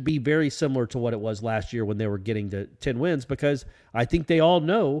should be very similar to what it was last year when they were getting to 10 wins, because I think they all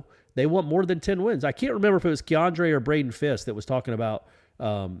know they want more than 10 wins. I can't remember if it was Keandre or Braden Fisk that was talking about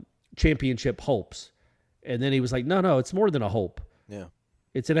championship hopes. And then he was like, no, it's more than a hope. Yeah.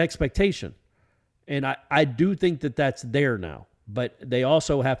 It's an expectation. And I do think that that's there now. But they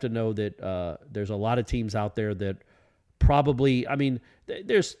also have to know that there's a lot of teams out there that probably, I mean,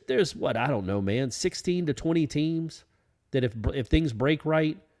 there's what, I don't know, man, 16 to 20 teams that if things break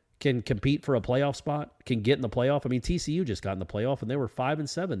right can compete for a playoff spot, can get in the playoff. I mean, TCU just got in the playoff, and they were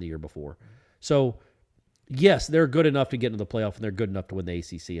 5-7 the year before. So, yes, they're good enough to get into the playoff, and they're good enough to win the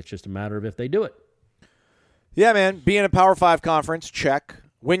ACC. It's just a matter of if they do it. Yeah, man. Be in a Power 5 conference, check.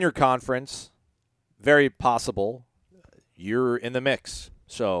 Win your conference, very possible. You're in the mix.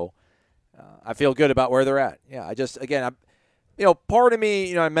 So I feel good about where they're at. Yeah, part of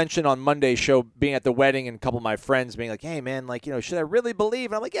me, I mentioned on Monday's show being at the wedding and a couple of my friends being like, hey, man, should I really believe?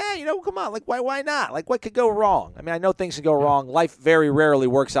 And I'm like, yeah, come on. Like, why not? Like, what could go wrong? I mean, I know things can go wrong. Life very rarely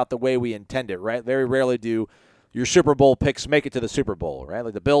works out the way we intend it, right? Very rarely do your Super Bowl picks make it to the Super Bowl, right?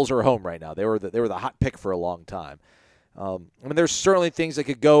 Like the Bills are home right now. They were the hot pick for a long time. I mean, there's certainly things that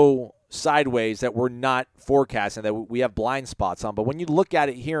could go sideways that we're not forecasting, that we have blind spots on. But when you look at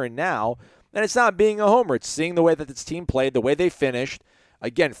it here and now, and it's not being a homer, it's seeing the way that this team played, the way they finished.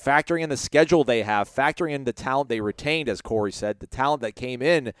 Again, factoring in the schedule they have, factoring in the talent they retained, as Corey said, the talent that came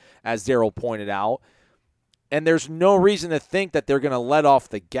in, as Daryl pointed out. And there's no reason to think that they're going to let off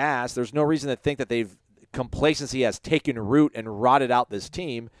the gas. There's no reason to think that complacency has taken root and rotted out this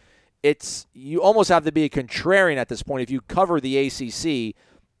team. You almost have to be a contrarian at this point if you cover the ACC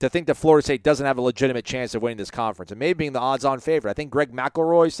to think that Florida State doesn't have a legitimate chance of winning this conference and maybe being the odds-on favorite. I think Greg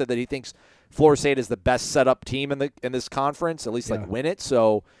McElroy said that he thinks Florida State is the best set-up team in this conference, at least win it.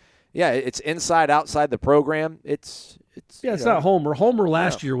 So, yeah, it's inside, outside the program. It's not Homer. Homer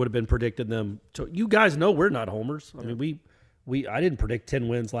last year would have been predicting them. You guys know we're not homers. I mean, I didn't predict 10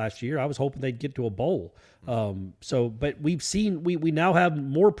 wins last year. I was hoping they'd get to a bowl. But we've seen we now have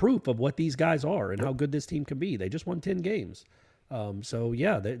more proof of what these guys are and how good this team can be. They just won 10 games.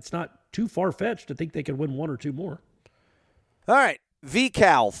 It's not too far-fetched to think they could win one or two more. All right,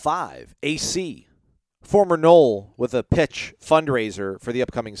 VCAL 5 AC, former Knoll with a pitch fundraiser for the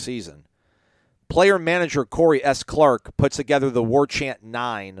upcoming season. Player manager Corey S. Clark puts together the War Chant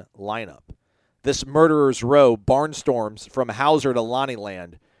 9 lineup. This murderer's row barnstorms from Hauser to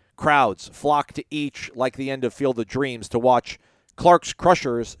Lonnieland. Crowds flock to each like the end of Field of Dreams to watch Clark's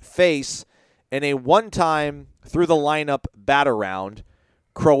Crushers face in a one-time through-the-lineup bat-around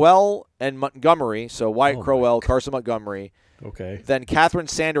Crowell and Montgomery, so Wyatt Crowell, Carson Montgomery. Okay. Then Catherine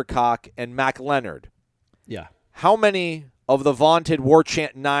Sandercock and Mac Leonard. Yeah. How many of the vaunted War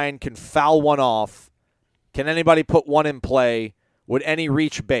Chant 9 can foul one off? Can anybody put one in play? Would any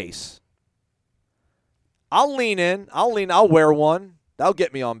reach base? I'll lean in. I'll wear one. That'll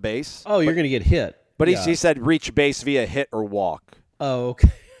get me on base. Oh, you're going to get hit. But he said reach base via hit or walk. Oh, okay.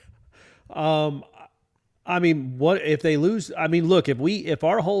 I mean, what if they lose? I mean, look, if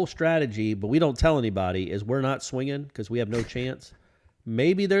our whole strategy, but we don't tell anybody, is we're not swinging because we have no chance,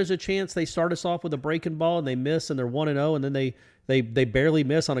 maybe there's a chance they start us off with a breaking ball and they miss and they're 1-0 and then they barely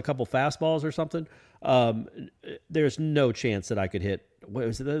miss on a couple fastballs or something. There's no chance that I could hit. What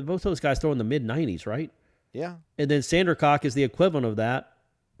was it? Both those guys throw in the mid-90s, right? Yeah. And then Sandercock is the equivalent of that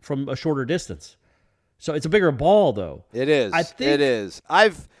from a shorter distance. So it's a bigger ball, though. It is. It is.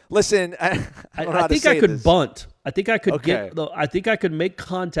 Listen. I think I could bunt. I think I could okay. I think I could make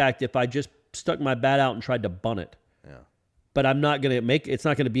contact if I just stuck my bat out and tried to bunt it. Yeah. but I'm not going to make. It's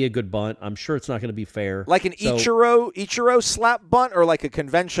not going to be a good bunt. I'm sure it's not going to be fair. Like an Ichiro slap bunt or like a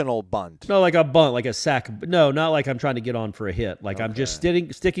conventional bunt? No, like a bunt, like a sack. No, not like I'm trying to get on for a hit. Like I'm just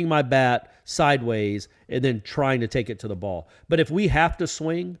sticking my bat sideways and then trying to take it to the ball. But if we have to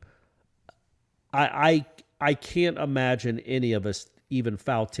swing, I can't imagine any of us even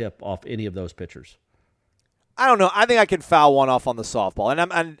foul tip off any of those pitchers. I don't know. I think I can foul one off on the softball,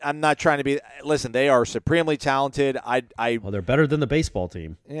 and I'm not trying to be. Listen, they are supremely talented. Well, they're better than the baseball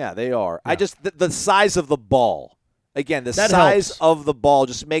team. Yeah, they are. Yeah. I just the size of the ball. Again, the size helps. of the ball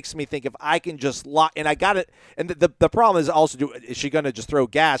just makes me think if I can just lock, and I got it. And the problem is also, is she going to just throw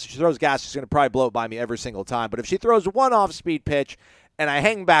gas? If she throws gas, she's going to probably blow it by me every single time. But if she throws one off-speed pitch and I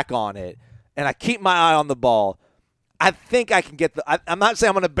hang back on it and I keep my eye on the ball, I think I can get I'm not saying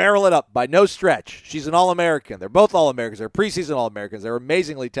I'm going to barrel it up by no stretch. She's an All-American. They're both All-Americans. They're preseason All-Americans. They're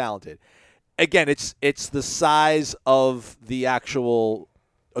amazingly talented. Again, it's the size of the actual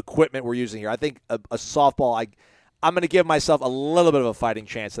equipment we're using here. I think a softball, I'm going to give myself a little bit of a fighting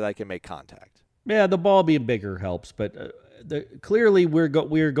chance that I can make contact. Yeah, the ball being bigger helps, but clearly we're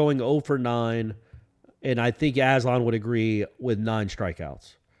going 0 for 9, and I think Aslan would agree with 9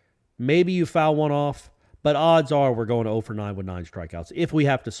 strikeouts. Maybe you foul one off, but odds are we're going 0 for 9 with 9 strikeouts if we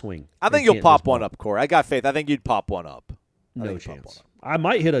have to swing. I think you'll pop one up, Corey. I got faith. I think you'd pop one up. No chance. I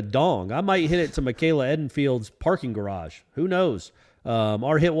might hit a dong. I might hit it to Michaela Edenfield's parking garage. Who knows?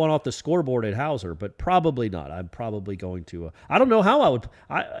 Or hit one off the scoreboard at Hauser, but probably not. I'm probably going to. I don't know how I would.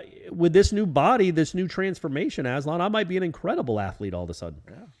 With this new body, this new transformation, Aslan, I might be an incredible athlete all of a sudden.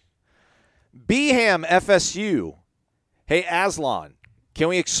 Yeah. Beham FSU. Hey, Aslan, can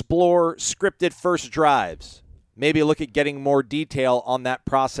we explore scripted first drives? Maybe look at getting more detail on that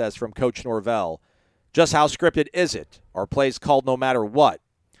process from Coach Norvell. Just how scripted is it? Are plays called no matter what?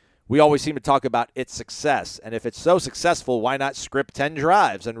 We always seem to talk about its success, and if it's so successful, why not script 10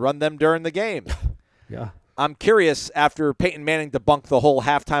 drives and run them during the game? Yeah. I'm curious, after Peyton Manning debunked the whole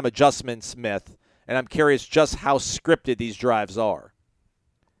halftime adjustments myth, and I'm curious just how scripted these drives are.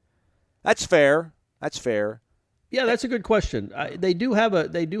 That's fair. That's fair. Yeah, that's a good question. They do have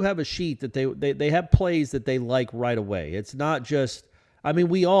a sheet that they have plays that they like right away. It's not just. I mean,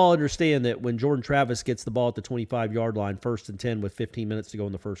 we all understand that when Jordan Travis gets the ball at the 25-yard line, 1st and 10 with 15 minutes to go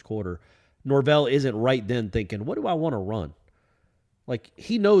in the first quarter, Norvell isn't right then thinking, what do I want to run? Like,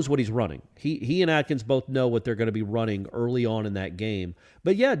 he knows what he's running. He and Atkins both know what they're going to be running early on in that game.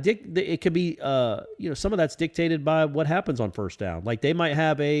 But, yeah, it could be, some of that's dictated by what happens on first down. Like, they might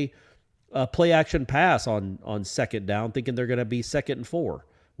have a play-action pass on second down thinking they're going to be 2nd and 4.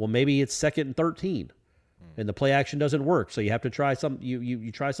 Well, maybe it's 2nd and 13. And the play action doesn't work, so you have to try you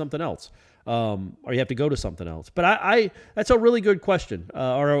try something else, or you have to go to something else. But I that's a really good question.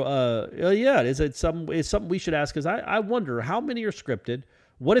 It's something we should ask, because I wonder how many are scripted.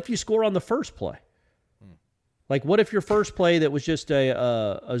 What if you score on the first play? Like, what if your first play that was just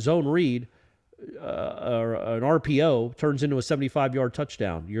a zone read or an RPO turns into a 75-yard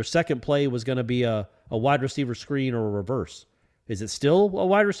touchdown? Your second play was going to be a wide receiver screen or a reverse. Is it still a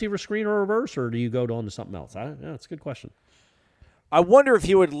wide receiver screen or reverse, or do you go on to something else? That's a good question. I wonder if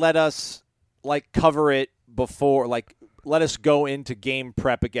he would let us cover it before, let us go into game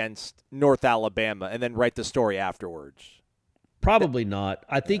prep against North Alabama and then write the story afterwards. Probably not.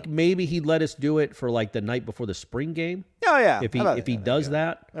 I think maybe he'd let us do it for the night before the spring game. Oh yeah. If he does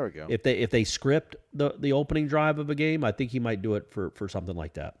that, there we go. If they script the opening drive of a game, I think he might do it for something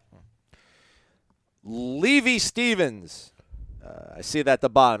like that. Levy Stevens. I see that at the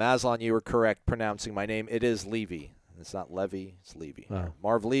bottom. Aslan, you were correct pronouncing my name. It is Levy. It's not Levy. It's Levy. Oh.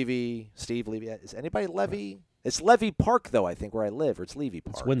 Marv Levy, Steve Levy. Is anybody Levy? It's Levy Park, though, I think, where I live, or it's Levy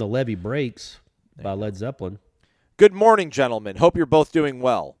Park. It's When the Levee Breaks by Led Zeppelin. Good morning, gentlemen. Hope you're both doing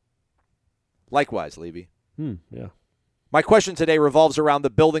well. Likewise, Levy. Yeah. My question today revolves around the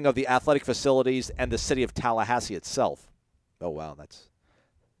building of the athletic facilities and the city of Tallahassee itself. Oh, wow. That's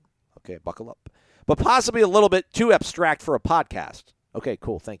okay. Buckle up. But possibly a little bit too abstract for a podcast. Okay,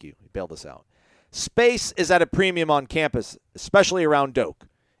 cool. Thank you. You bailed us out. Space is at a premium on campus, especially around Doak.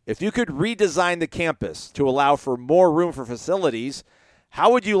 If you could redesign the campus to allow for more room for facilities,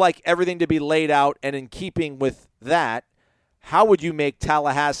 how would you like everything to be laid out? And in keeping with that, how would you make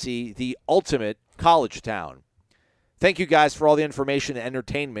Tallahassee the ultimate college town? Thank you guys for all the information and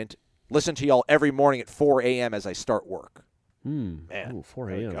entertainment. Listen to y'all every morning at 4 a.m. as I start work. Man, Ooh,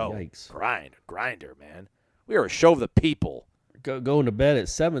 4 a.m. Yikes. Grinder, man. We are a show of the people. Going to bed at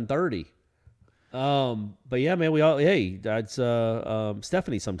 7:30. But yeah, man, that's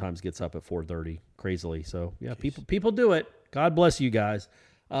Stephanie sometimes gets up at 4:30 crazily. So yeah, people do it. God bless you guys.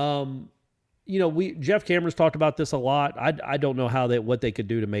 Jeff Cameron's talked about this a lot. I don't know what they could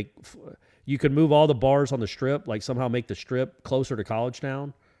do to make. You could move all the bars on the Strip, like somehow make the Strip closer to College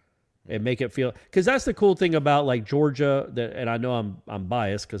Town, and make it feel, because that's the cool thing about like Georgia. And I know I'm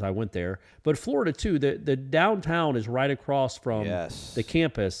biased because I went there, but Florida too. The downtown is right across from the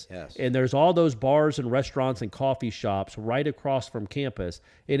campus, and there's all those bars and restaurants and coffee shops right across from campus,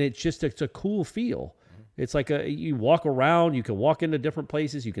 and it's a cool feel. It's like you walk around, you can walk into different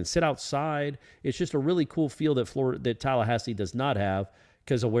places, you can sit outside. It's just a really cool feel that Tallahassee does not have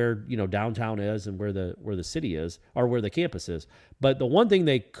because of where downtown is and where the city is, or where the campus is. But the one thing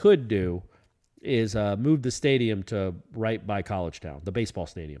they could do is move the stadium to right by College Town, the baseball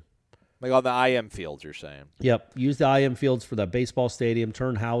stadium. Like on the IM fields, you're saying? Yep. Use the IM fields for the baseball stadium.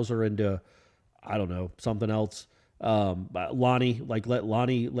 Turn Hauser into, I don't know, something else. Lonnie, let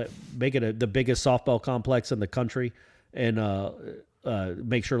Lonnie make it the biggest softball complex in the country, and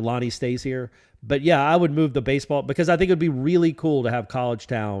make sure Lonnie stays here. But yeah, I would move the baseball because I think it'd be really cool to have College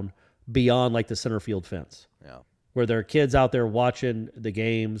Town beyond like the center field fence. Yeah, where there are kids out there watching the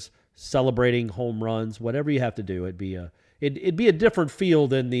games, celebrating home runs, whatever you have to do. It'd be a different feel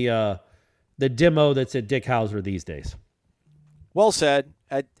than the demo that's at Dick Hauser these days. Well said.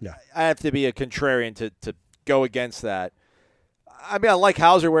 I have to be a contrarian to go against that. I mean, I like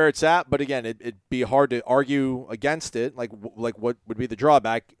Hauser where it's at, but again, it'd be hard to argue against it. Like what would be the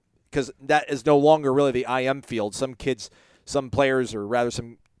drawback? Because that is no longer really the IM field. Some players, or rather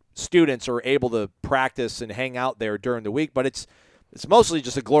some students, are able to practice and hang out there during the week, but it's mostly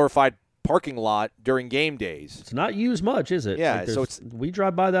just a glorified parking lot during game days. It's not used much, is it? Yeah, we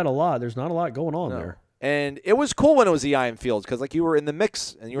drive by that a lot. There's not a lot going on there. And it was cool when it was the IM fields because like you were in the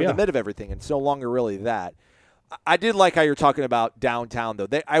mix and you were in the mid of everything, and it's no longer really that. I did like how you're talking about downtown, though.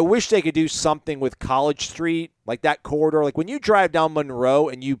 I wish they could do something with College Street, like that corridor. Like when you drive down Monroe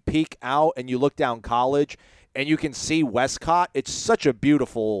and you peek out and you look down College and you can see Westcott, it's such a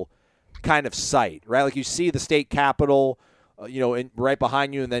beautiful kind of sight, right? Like you see the state capitol, right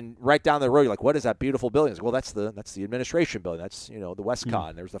behind you, and then right down the road, you're like, what is that beautiful building? It's like, well, that's the administration building. That's, the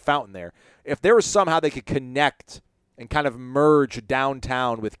Westcott, and there's the fountain there. If there was somehow they could connect and kind of merge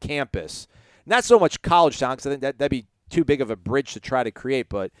downtown with campus, not so much College Town, because I think that'd be too big of a bridge to try to create.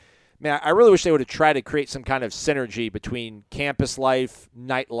 But, man, I really wish they would have tried to create some kind of synergy between campus life,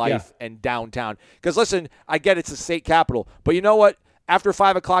 nightlife, and downtown. Because, listen, I get it's the state capital, but you know what? After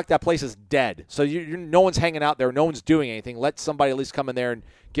 5 o'clock, that place is dead. So no one's hanging out there. No one's doing anything. Let somebody at least come in there and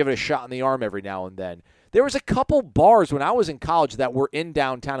give it a shot in the arm every now and then. There was a couple bars when I was in college that were in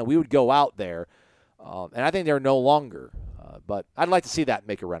downtown, and we would go out there. And I think they're no longer. But I'd like to see that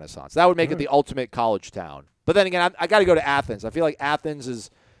make a renaissance. That would make it the ultimate college town. But then again, I got to go to Athens. I feel like Athens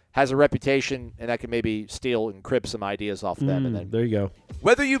has a reputation, and I can maybe steal and crib some ideas off them. And then there you go.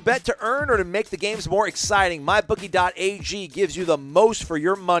 Whether you bet to earn or to make the games more exciting, MyBookie.ag gives you the most for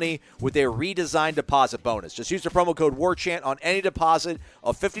your money with their redesigned deposit bonus. Just use the promo code WARCHANT on any deposit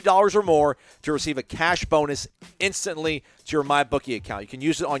of $50 or more to receive a cash bonus instantly to your MyBookie account. You can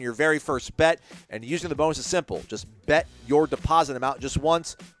use it on your very first bet, and using the bonus is simple. Just bet your deposit amount just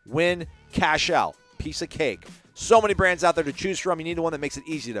once, win, cash out. Piece of cake. So many brands out there to choose from. You need one that makes it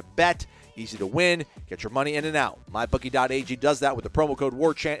easy to bet, easy to win, get your money in and out. MyBookie.ag does that with the promo code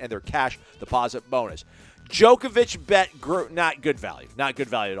WARCHANT and their cash deposit bonus. Djokovic bet, not good value. Not good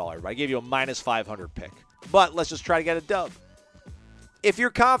value at all, everybody. I gave you a minus 500 pick. But let's just try to get a dub. If you're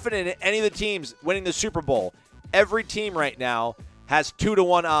confident in any of the teams winning the Super Bowl, every team right now has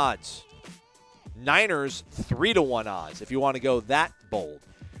 2-1 odds. Niners, 3-1 odds, if you want to go that bold.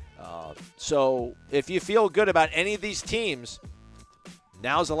 So if you feel good about any of these teams,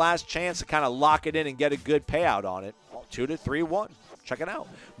 now's the last chance to kind of lock it in and get a good payout on it. 2-3-1. Check it out.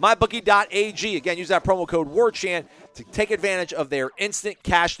 MyBookie.ag. Again, use that promo code WARCHANT to take advantage of their instant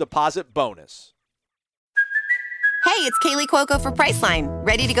cash deposit bonus. Hey, it's Kaylee Cuoco for Priceline.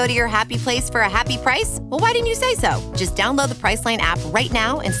 Ready to go to your happy place for a happy price? Well, why didn't you say so? Just download the Priceline app right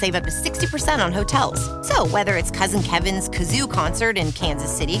now and save up to 60% on hotels. So whether it's Cousin Kevin's Kazoo Concert in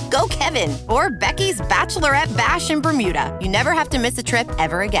Kansas City, go Kevin, or Becky's Bachelorette Bash in Bermuda, you never have to miss a trip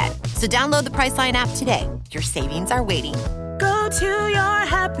ever again. So download the Priceline app today. Your savings are waiting. Go to your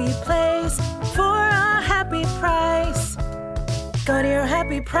happy place for a happy price. Go to your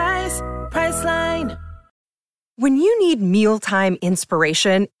happy price, Priceline. When you need mealtime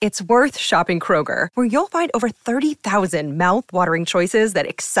inspiration, it's worth shopping Kroger, where you'll find over 30,000 mouth-watering choices that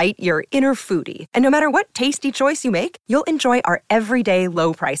excite your inner foodie. And no matter what tasty choice you make, you'll enjoy our everyday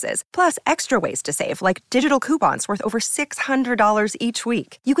low prices, plus extra ways to save, like digital coupons worth over $600 each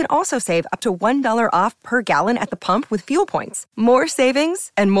week. You can also save up to $1 off per gallon at the pump with fuel points. More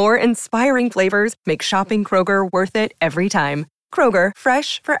savings and more inspiring flavors make shopping Kroger worth it every time. Kroger,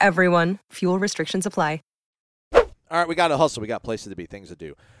 fresh for everyone. Fuel restrictions apply. All right, we got to hustle. We got places to be, things to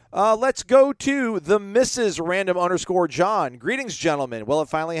do. Let's go to the Mrs. Random_John. Greetings, gentlemen. Well, it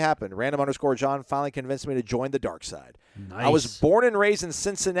finally happened. Random_John finally convinced me to join the dark side. Nice. I was born and raised in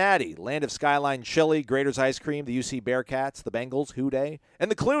Cincinnati, land of Skyline Chili, Grater's Ice Cream, the UC Bearcats, the Bengals, Houday,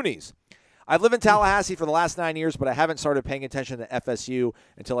 and the Clowneys. I've lived in Tallahassee for the last 9 years, but I haven't started paying attention to FSU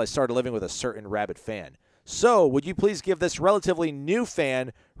until I started living with a certain rabid fan. So, would you please give this relatively new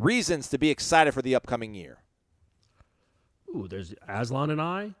fan reasons to be excited for the upcoming year? Ooh, there's Aslan and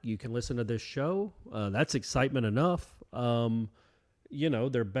I. You can listen to this show. That's excitement enough.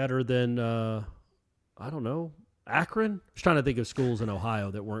 They're better than, I don't know, Akron. I was trying to think of schools in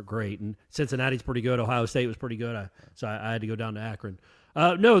Ohio that weren't great. And Cincinnati's pretty good. Ohio State was pretty good. So I had to go down to Akron.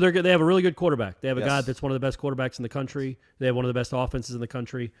 No, they're good. They have a really good quarterback. They have a guy that's one of the best quarterbacks in the country. They have one of the best offenses in the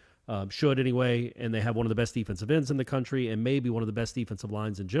country, should anyway. And they have one of the best defensive ends in the country and maybe one of the best defensive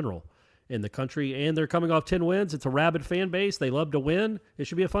lines in general in the country, and they're coming off 10 wins. It's a rabid fan base. They love to win. It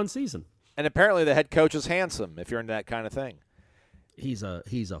should be a fun season. And apparently the head coach is handsome, if you're into that kind of thing. He's a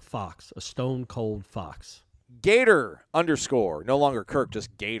fox, a stone-cold fox. Gator _ no longer Kirk,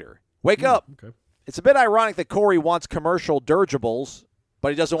 just Gator. Wake up. Okay. It's a bit ironic that Corey wants commercial dirigibles,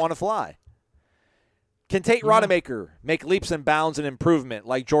 but he doesn't want to fly. Can Tate Rodemaker make leaps and bounds and improvement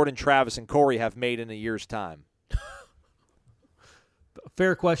like Jordan Travis and Corey have made in a year's time?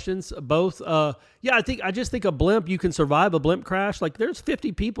 Fair questions, both. I just think a blimp, you can survive a blimp crash. Like, there's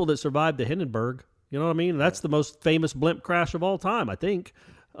 50 people that survived the Hindenburg. You know what I mean? That's the most famous blimp crash of all time, I think.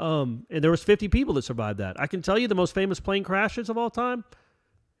 And there was 50 people that survived that. I can tell you the most famous plane crashes of all time,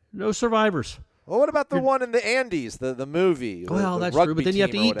 no survivors. Well, what about the one in the Andes, the movie? Well, the that's true, but then you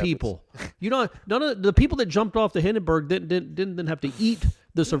have to eat people. None of the people that jumped off the Hindenburg didn't have to eat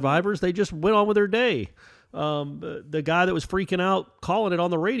the survivors. They just went on with their day. The guy that was freaking out calling it on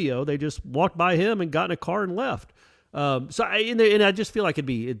the radio, they just walked by him and got in a car and left. I just feel like it'd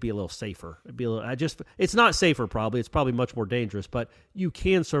be a little safer. It's not safer probably. It's probably much more dangerous, but you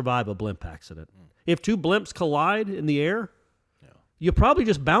can survive a blimp accident. If two blimps collide in the air, you probably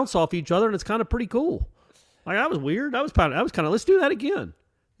just bounce off each other, and it's kind of pretty cool. Like, that was weird. I was kind of let's do that again.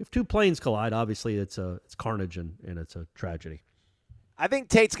 If two planes collide, obviously it's carnage and it's a tragedy. I think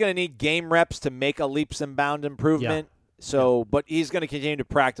Tate's going to need game reps to make a leaps and bound improvement. Yeah. But he's going to continue to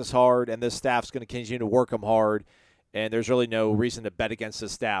practice hard, and this staff's going to continue to work him hard. And there's really no reason to bet against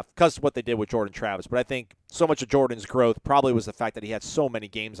this staff because of what they did with Jordan Travis. But I think so much of Jordan's growth probably was the fact that he had so many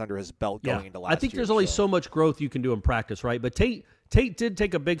games under his belt going into last year. I think there's only so much growth you can do in practice, right? But Tate did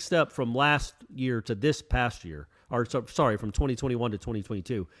take a big step from last year to this past year, from 2021 to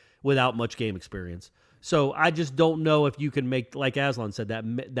 2022 without much game experience. So I just don't know if you can make, like Aslan said,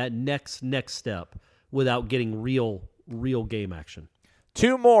 that next step without getting real game action.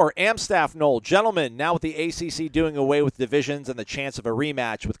 Two more. Amstaff Knoll. Gentlemen, now with the ACC doing away with divisions and the chance of a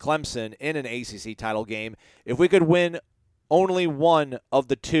rematch with Clemson in an ACC title game, if we could win only one of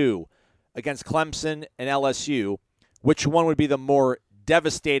the two against Clemson and LSU, which one would be the more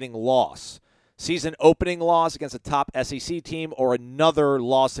devastating loss? Season opening loss against a top SEC team or another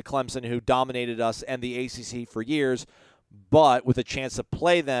loss to Clemson, who dominated us and the ACC for years, but with a chance to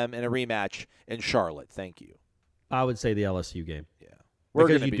play them in a rematch in Charlotte? Thank you. I would say the LSU game. Yeah.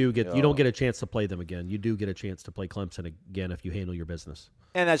 Because you don't get a chance to play them again. You do get a chance to play Clemson again if you handle your business.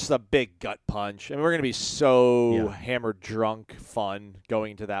 And that's just a big gut punch. I mean, we're going to be so hammered drunk fun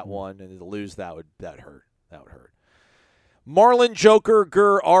going into that one, and to lose that would hurt. That would hurt. Marlon Joker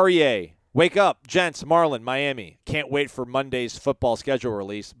Gur Aryeh. Wake up, gents. Marlon, Miami. Can't wait for Monday's football schedule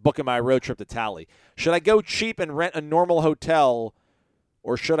release. Booking my road trip to Tally. Should I go cheap and rent a normal hotel,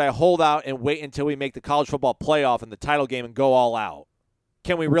 or should I hold out and wait until we make the college football playoff and the title game and go all out?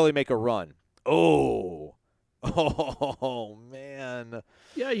 Can we really make a run? Oh, man.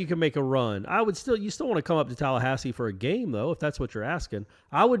 Yeah, you can make a run. You still want to come up to Tallahassee for a game, though, if that's what you're asking.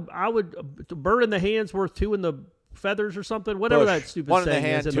 I would bird in the hand's worth two in the feathers or something, whatever that stupid one saying in the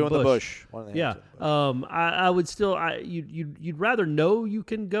hand, is. two in the bush. I would still. You'd rather know you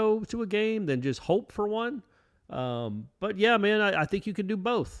can go to a game than just hope for one. But yeah, man, I think you can do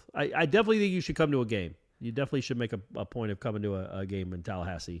both. I definitely think you should come to a game. You definitely should make a point of coming to a game in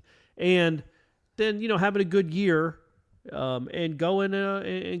Tallahassee. And then having a good year and going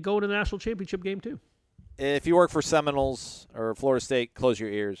to the national championship game too. If you work for Seminoles or Florida State, close your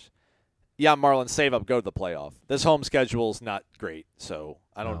ears. Yeah, Marlins, save up, go to the playoff. This home schedule is not great, so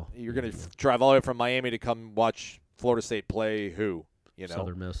you're going to drive all the way from Miami to come watch Florida State play who?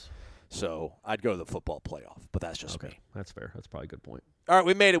 Southern Miss. So I'd go to the football playoff, but that's just me. That's fair. That's probably a good point. All right,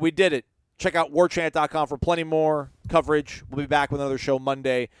 we made it. We did it. Check out warchant.com for plenty more coverage. We'll be back with another show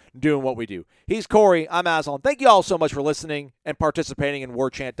Monday doing what we do. He's Corey. I'm Aslan. Thank you all so much for listening and participating in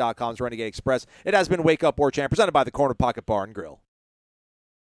warchant.com's Renegade Express. It has been Wake Up War Chant, presented by the Corner Pocket Bar and Grill.